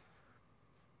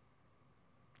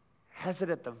 has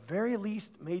it at the very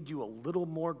least made you a little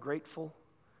more grateful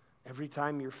every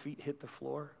time your feet hit the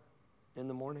floor in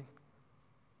the morning?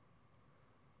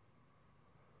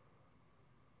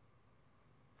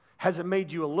 Has it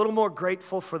made you a little more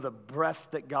grateful for the breath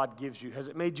that God gives you? Has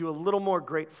it made you a little more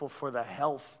grateful for the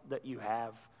health that you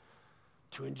have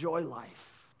to enjoy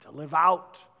life, to live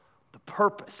out the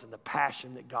purpose and the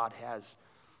passion that God has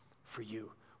for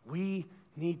you? We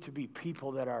need to be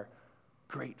people that are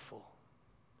grateful,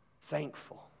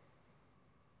 thankful.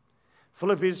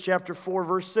 Philippians chapter 4,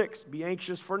 verse 6, be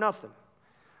anxious for nothing,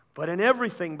 but in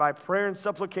everything by prayer and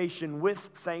supplication with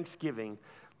thanksgiving,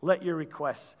 let your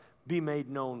requests be made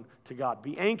known to God.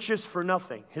 Be anxious for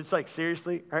nothing. It's like,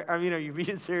 seriously? Are you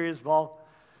being serious, Paul?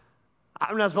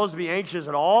 I'm not supposed to be anxious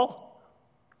at all?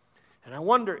 And I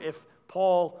wonder if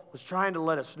Paul was trying to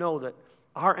let us know that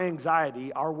our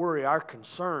anxiety, our worry, our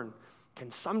concern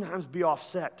can sometimes be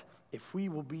offset if we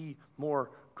will be more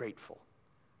grateful.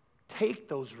 Take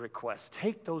those requests,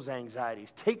 take those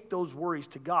anxieties, take those worries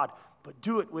to God, but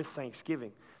do it with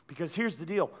thanksgiving. Because here's the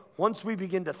deal. Once we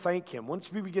begin to thank Him,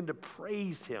 once we begin to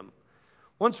praise Him,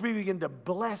 once we begin to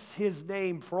bless His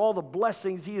name for all the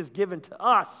blessings He has given to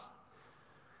us,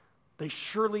 they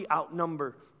surely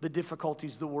outnumber the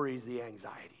difficulties, the worries, the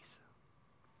anxieties.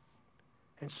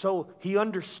 And so he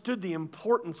understood the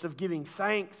importance of giving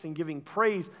thanks and giving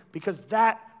praise because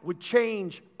that would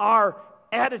change our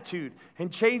attitude.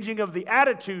 And changing of the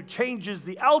attitude changes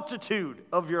the altitude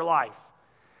of your life.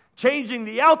 Changing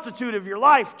the altitude of your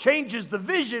life changes the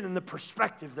vision and the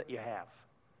perspective that you have.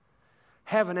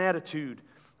 Have an attitude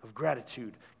of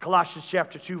gratitude. Colossians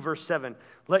chapter 2, verse 7.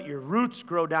 Let your roots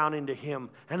grow down into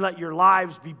Him, and let your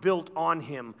lives be built on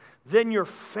Him. Then your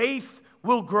faith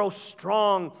will grow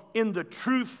strong in the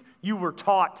truth you were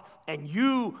taught, and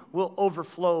you will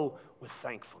overflow with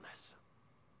thankfulness.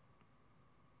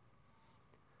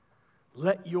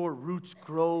 Let your roots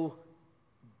grow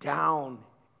down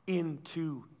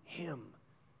into Him.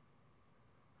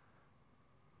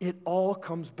 It all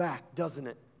comes back, doesn't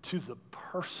it, to the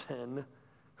person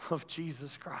of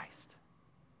Jesus Christ.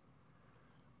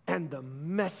 And the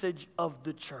message of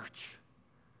the church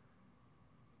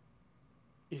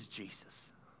is Jesus.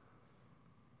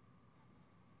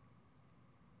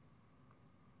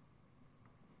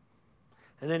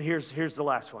 And then here's the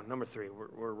last one, number 3.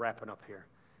 We're wrapping up here.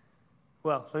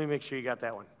 Well, let me make sure you got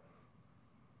that one.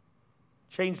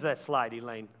 Change that slide,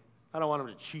 Elaine. I don't want him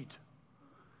to cheat.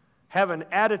 Have an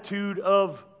attitude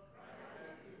of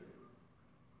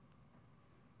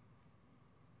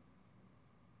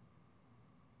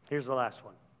Here's the last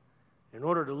one. In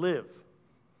order to live,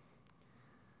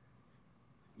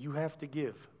 you have to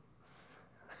give.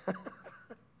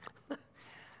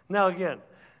 Now again,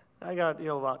 I got,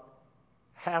 about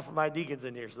half of my deacons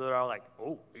in here, so they're all like,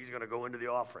 oh, he's going to go into the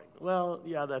offering. Well,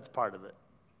 yeah, that's part of it.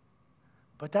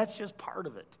 But that's just part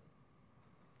of it.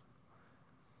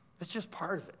 It's just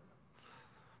part of it.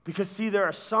 Because, see, there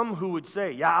are some who would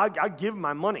say, yeah, I give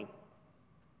my money,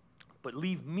 but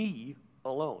leave me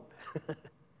alone.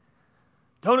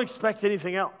 Don't expect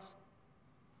anything else.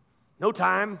 No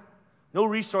time, no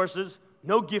resources,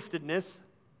 no giftedness.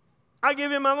 I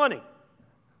give you my money.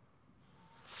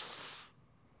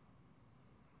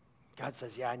 God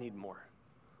says, yeah, I need more.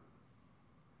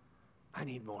 I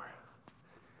need more.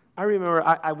 I remember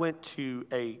I went to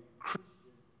a Christian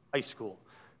high school.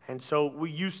 And so we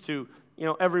used to,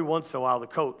 every once in a while, the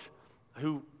coach,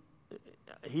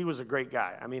 he was a great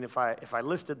guy. I mean, if I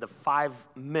listed the 5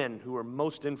 men who were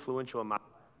most influential in my life,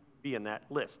 he'd be in that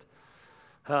list.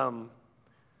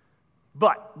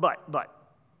 But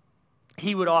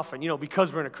he would often,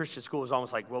 because we're in a Christian school, it was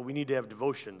almost like, well, we need to have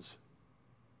devotions,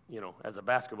 as a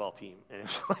basketball team. And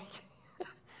it's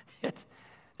like,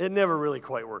 it never really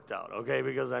quite worked out, okay?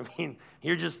 Because,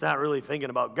 you're just not really thinking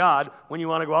about God when you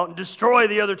want to go out and destroy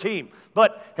the other team.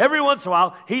 But every once in a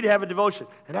while, he'd have a devotion.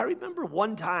 And I remember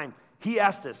one time, he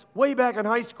asked this way back in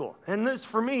high school. And this,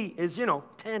 for me, is,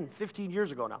 10, 15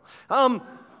 years ago now.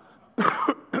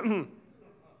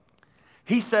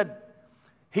 He said,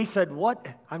 what?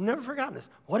 I've never forgotten this.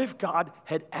 What if God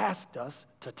had asked us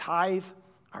to tithe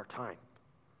our time?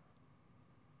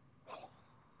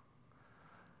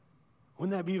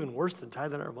 Wouldn't that be even worse than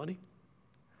tithing our money?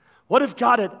 What if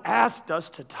God had asked us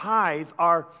to tithe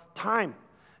our time?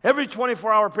 Every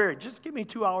 24-hour period, just give me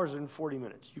 2 hours and 40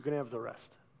 minutes. You can have the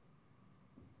rest.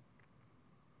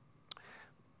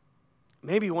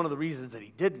 Maybe one of the reasons that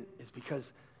he didn't is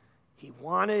because he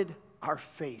wanted our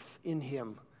faith in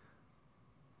him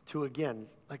to, again,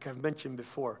 like I've mentioned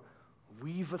before,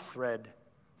 weave a thread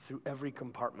through every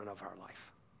compartment of our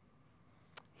life.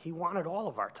 He wanted all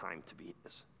of our time to be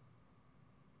his.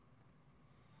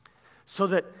 So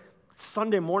that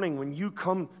Sunday morning when you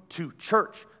come to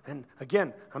church, and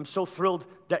again, I'm so thrilled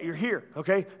that you're here,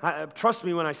 okay? Trust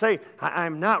me when I say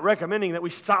I'm not recommending that we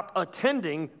stop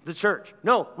attending the church.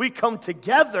 No, we come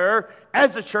together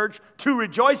as a church to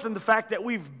rejoice in the fact that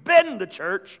we've been the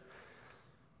church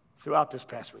throughout this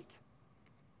past week.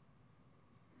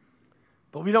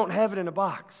 But we don't have it in a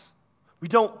box. We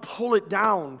don't pull it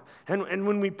down. And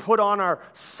when we put on our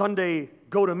Sunday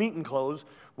go-to-meeting clothes,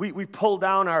 we pull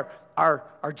down our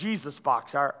Jesus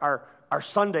box, our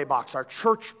Sunday box, our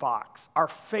church box, our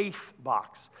faith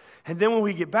box. And then when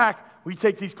we get back, we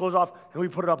take these clothes off and we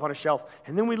put it up on a shelf.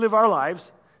 And then we live our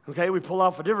lives, okay? We pull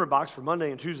off a different box for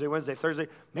Monday and Tuesday, Wednesday, Thursday.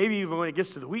 Maybe even when it gets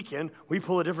to the weekend, we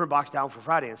pull a different box down for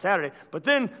Friday and Saturday. But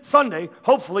then Sunday,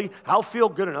 hopefully, I'll feel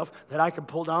good enough that I can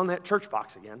pull down that church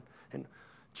box again. And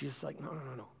Jesus is like,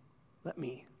 no. Let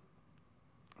me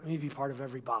be part of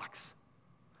every box.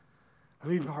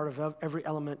 Let me be part of every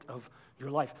element of your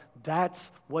life. That's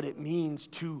what it means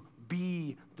to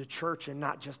be the church and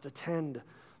not just attend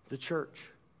the church.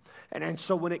 And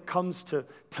so when it comes to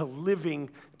living,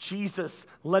 Jesus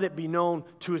let it be known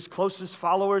to his closest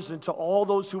followers and to all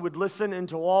those who would listen and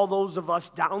to all those of us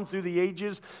down through the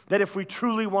ages that if we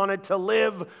truly wanted to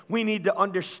live, we need to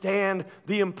understand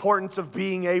the importance of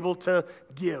being able to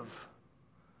give.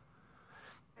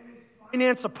 And is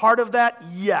finance a part of that?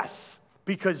 Yes,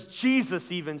 because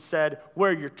Jesus even said,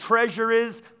 where your treasure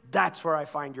is, that's where I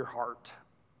find your heart.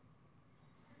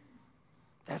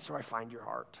 That's where I find your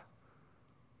heart.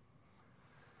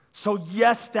 So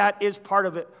yes, that is part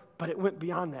of it, but it went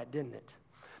beyond that, didn't it?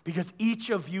 Because each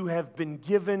of you have been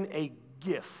given a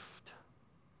gift.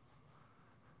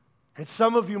 And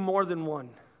some of you more than one.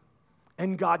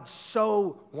 And God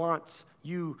so wants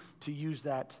you to use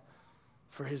that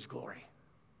for his glory.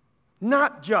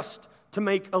 Not just to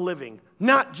make a living,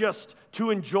 not just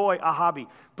to enjoy a hobby,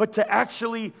 but to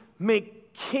actually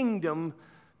make kingdom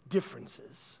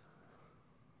differences.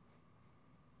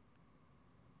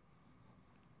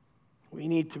 We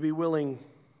need to be willing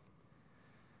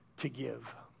to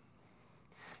give.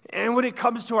 And when it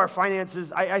comes to our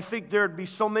finances, I think there would be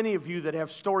so many of you that have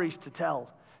stories to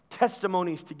tell,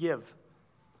 testimonies to give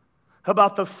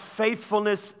about the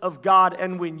faithfulness of God.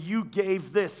 And when you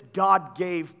gave this, God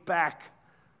gave back.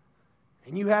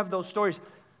 And you have those stories.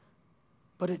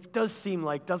 But it does seem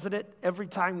like, doesn't it? Every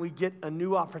time we get a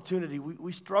new opportunity,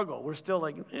 we struggle. We're still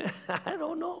like, I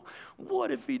don't know.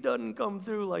 What if he doesn't come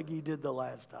through like he did the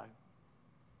last time?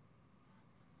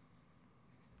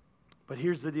 But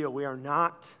here's the deal. We are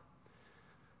not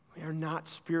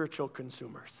spiritual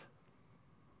consumers.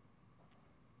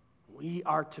 We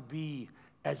are to be,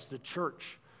 as the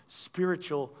church,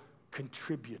 spiritual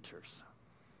contributors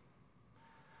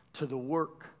to the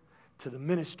work, to the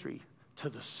ministry, to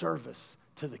the service,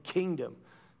 to the kingdom,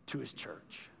 to his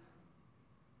church.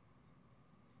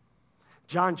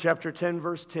 John chapter 10,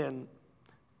 verse 10.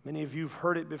 Many of you have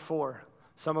heard it before.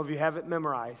 Some of you have it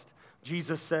memorized.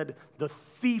 Jesus said, the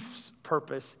thief's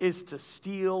purpose is to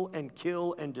steal and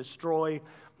kill and destroy.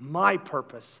 My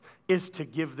purpose is to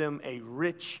give them a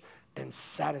rich and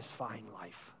satisfying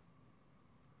life.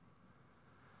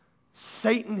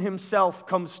 Satan himself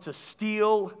comes to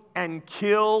steal and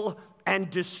kill and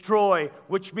destroy,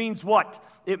 which means what?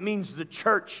 It means the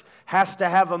church has to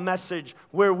have a message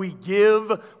where we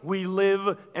give, we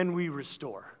live, and we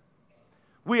restore.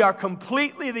 We are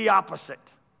completely the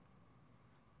opposite.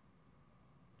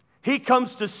 He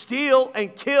comes to steal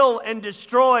and kill and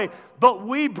destroy, but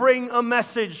we bring a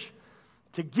message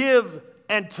to give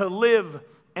and to live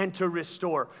and to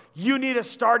restore. You need a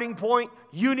starting point.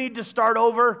 You need to start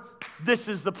over. This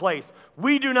is the place.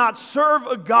 We do not serve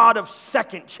a God of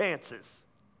second chances.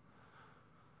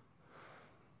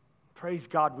 Praise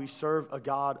God, we serve a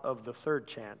God of the third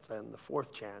chance and the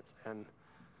fourth chance and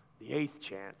the eighth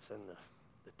chance and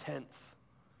the 10th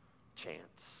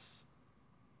chance.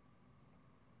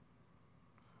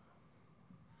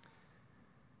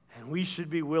 And we should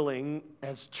be willing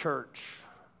as church,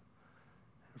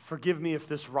 forgive me if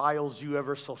this riles you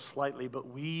ever so slightly, but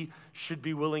we should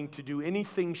be willing to do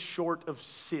anything short of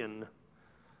sin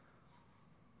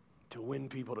to win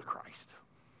people to Christ.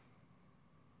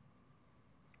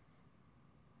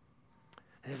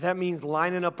 And if that means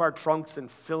lining up our trunks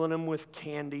and filling them with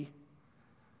candy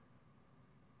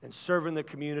and serving the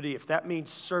community, if that means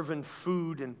serving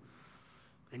food and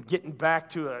getting back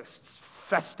to a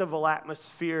festival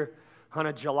atmosphere on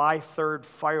a July 3rd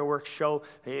fireworks show,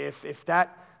 if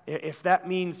that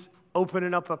means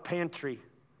opening up a pantry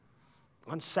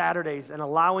on Saturdays and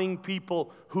allowing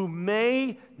people who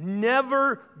may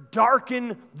never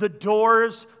darken the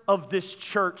doors of this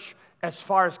church as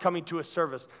far as coming to a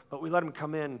service, but we let them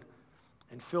come in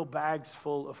and fill bags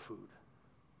full of food.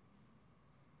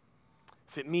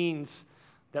 If it means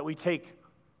that we take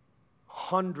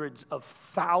hundreds of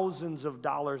thousands of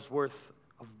dollars worth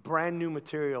of brand new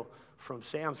material from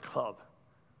Sam's Club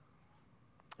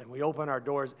and we open our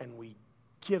doors and we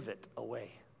give it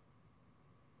away,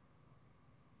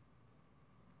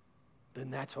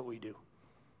 then that's what we do.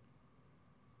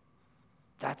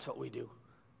 That's what we do.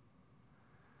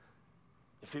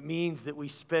 If it means that we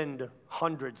spend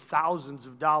hundreds, thousands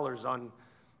of dollars on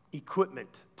equipment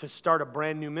to start a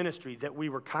brand new ministry that we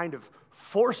were kind of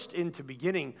forced into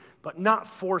beginning, but not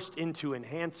forced into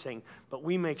enhancing, but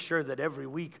we make sure that every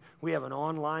week we have an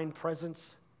online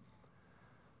presence.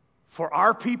 For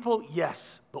our people,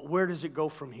 yes, but where does it go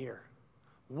from here?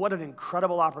 What an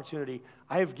incredible opportunity.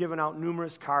 I have given out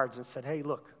numerous cards and said, hey,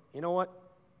 look, you know what?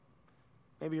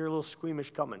 Maybe you're a little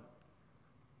squeamish coming.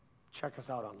 Check us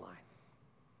out online.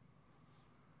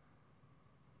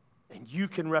 And you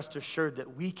can rest assured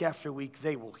that week after week,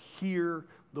 they will hear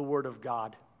the Word of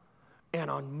God. And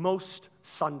on most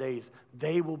Sundays,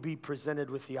 they will be presented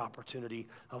with the opportunity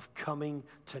of coming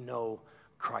to know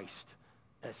Christ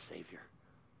as Savior.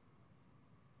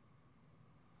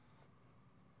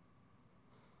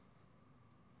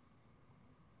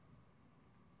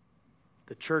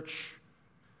 The church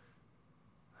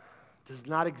does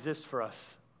not exist for us.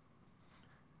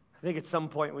 I think at some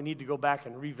point we need to go back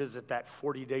and revisit that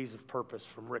 40 Days of Purpose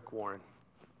from Rick Warren.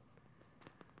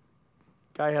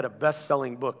 Guy had a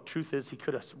best-selling book. Truth is, he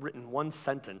could have written one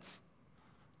sentence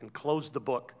and closed the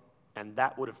book, and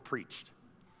that would have preached.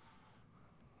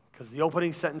 Because the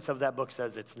opening sentence of that book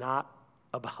says, it's not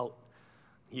about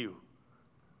you.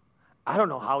 I don't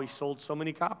know how he sold so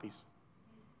many copies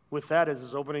with that as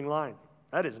his opening line.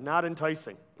 That is not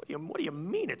enticing. What do you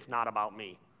mean it's not about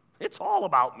me? It's all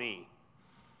about me.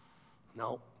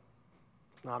 No,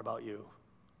 it's not about you.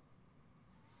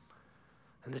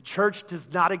 And the church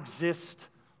does not exist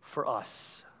for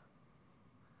us.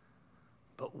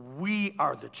 But we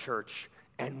are the church,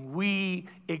 and we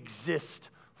exist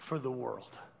for the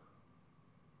world.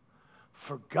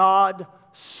 For God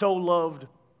so loved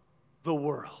the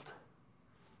world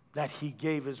that he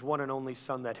gave his one and only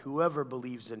Son, that whoever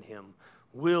believes in him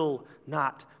will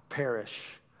not perish,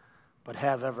 but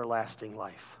have everlasting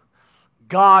life.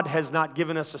 God has not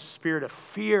given us a spirit of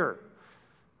fear,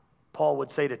 Paul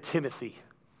would say to Timothy,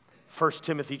 1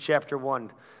 Timothy chapter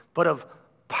 1, but of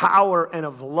power and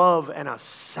of love and a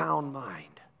sound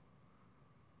mind.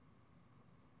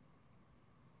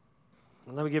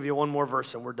 And let me give you one more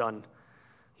verse and we're done.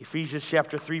 Ephesians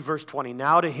chapter 3, verse 20.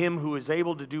 Now to him who is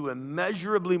able to do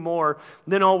immeasurably more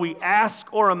than all we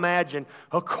ask or imagine,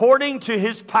 according to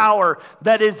his power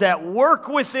that is at work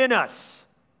within us.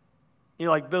 You're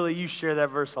like, Billy, you share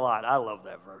that verse a lot. I love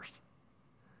that verse.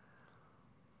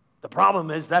 The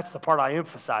problem is that's the part I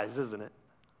emphasize, isn't it?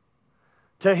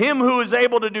 To him who is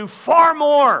able to do far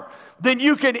more than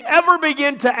you can ever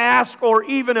begin to ask or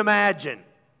even imagine,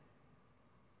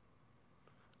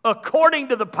 according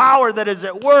to the power that is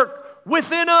at work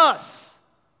within us.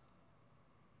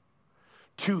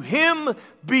 To him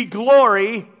be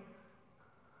glory. You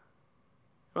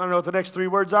want to know what the next three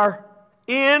words are?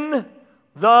 In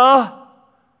the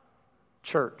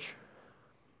church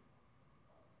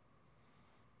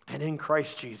and in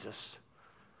Christ Jesus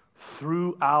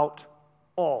throughout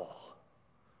all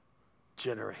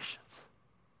generations,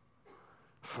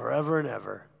 forever and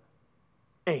ever.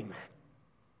 Amen.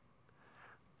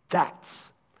 That's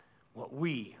what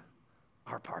we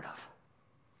are part of.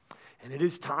 And it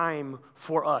is time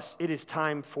for us. It is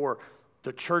time for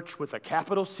the church with a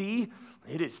capital C.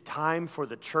 It is time for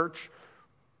the church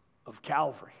of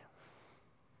Calvary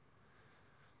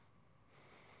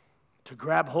to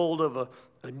grab hold of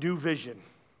a new vision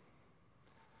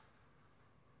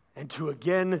and to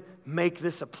again make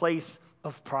this a place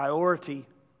of priority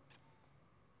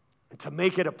and to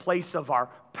make it a place of our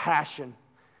passion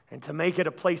and to make it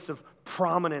a place of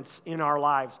prominence in our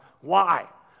lives. Why?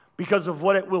 Because of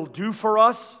what it will do for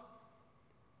us?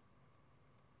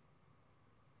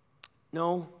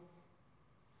 No.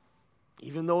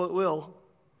 Even though it will.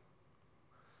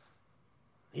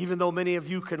 Even though many of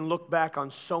you can look back on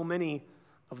so many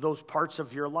of those parts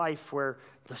of your life where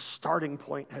the starting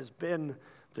point has been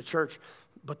the church.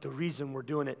 But the reason we're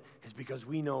doing it is because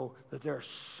we know that there are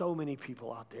so many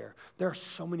people out there. There are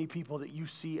so many people that you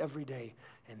see every day,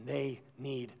 and they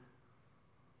need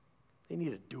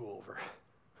a do-over.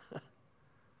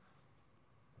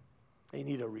 They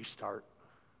need a restart.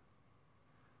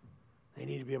 They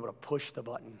need to be able to push the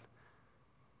button.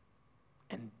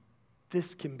 And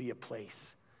this can be a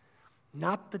place,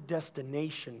 not the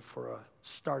destination for a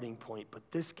starting point, but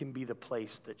this can be the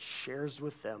place that shares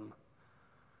with them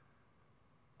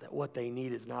that what they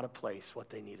need is not a place, what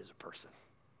they need is a person.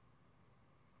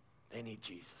 They need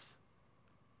Jesus.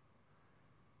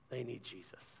 They need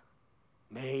Jesus.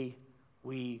 May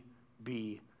we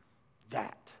be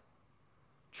that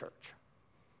church.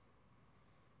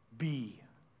 Be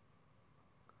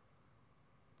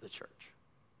the church.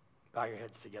 Bow your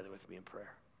heads together with me in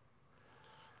prayer.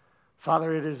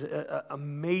 Father, it is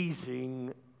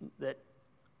amazing that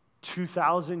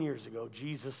 2,000 years ago,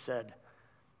 Jesus said,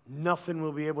 nothing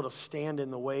will be able to stand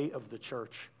in the way of the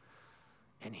church.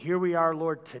 And here we are,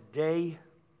 Lord, today,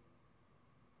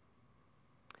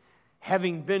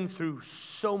 having been through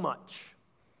so much,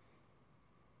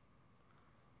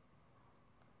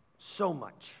 so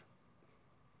much.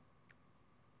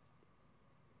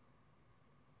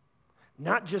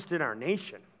 Not just in our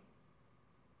nation,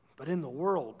 but in the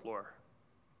world, Lord.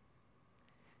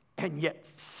 And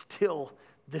yet still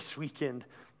this weekend,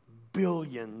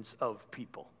 billions of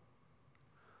people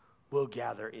will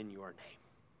gather in your name.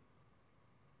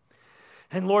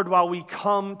 And Lord, while we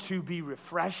come to be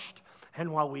refreshed,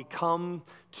 and while we come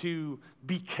to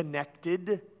be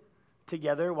connected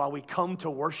together, while we come to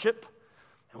worship,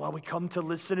 and while we come to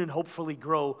listen and hopefully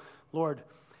grow, Lord,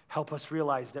 help us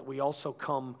realize that we also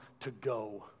come to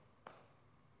go.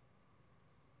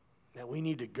 That we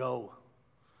need to go.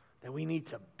 That we need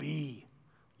to be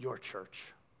your church.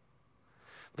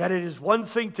 That it is one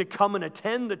thing to come and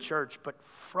attend the church, but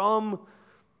from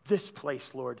this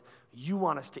place, Lord, you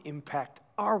want us to impact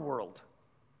our world.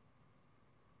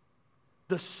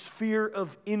 The sphere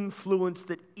of influence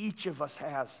that each of us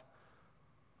has.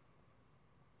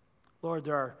 Lord,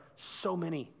 there are so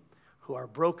many who are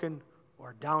broken, who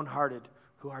are downhearted,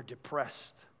 who are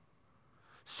depressed.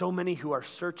 So many who are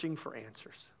searching for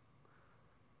answers.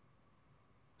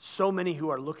 So many who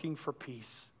are looking for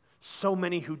peace. So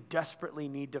many who desperately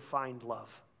need to find love.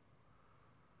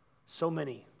 So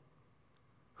many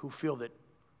who feel that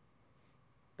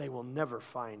they will never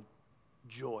find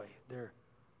joy. Their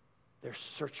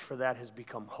search for that has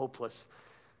become hopeless.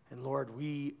 And Lord,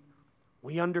 we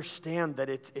understand that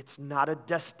it's not a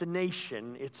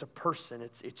destination, it's a person,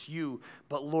 it's you.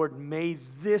 But Lord, may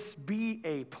this be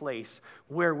a place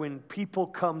where when people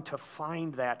come to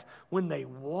find that, when they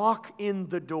walk in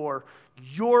the door,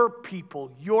 your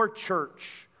people, your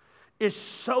church is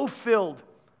so filled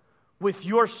with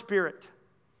your Spirit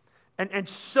and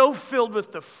so filled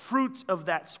with the fruits of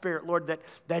that Spirit, Lord,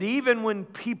 that even when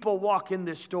people walk in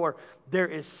this door, there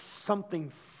is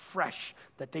something fresh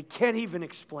that they can't even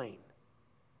explain.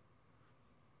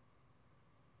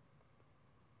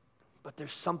 But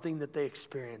there's something that they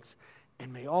experience,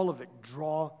 and may all of it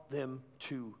draw them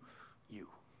to you.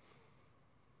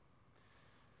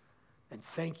 And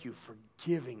thank you for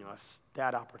giving us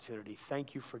that opportunity.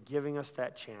 Thank you for giving us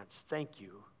that chance. Thank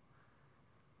you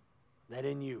that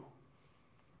in you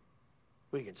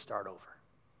we can start over.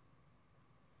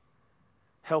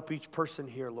 Help each person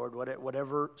here, Lord,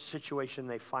 whatever situation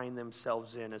they find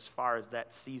themselves in as far as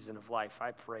that season of life.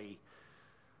 I pray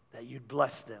that you'd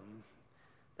bless them,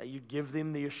 that you'd give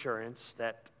them the assurance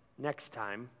that next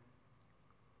time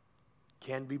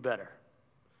can be better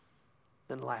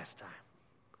than last time,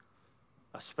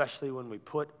 especially when we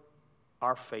put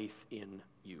our faith in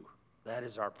you. That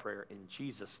is our prayer in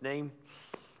Jesus' name.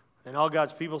 And all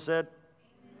God's people said,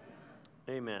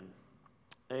 Amen.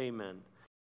 Amen. Amen.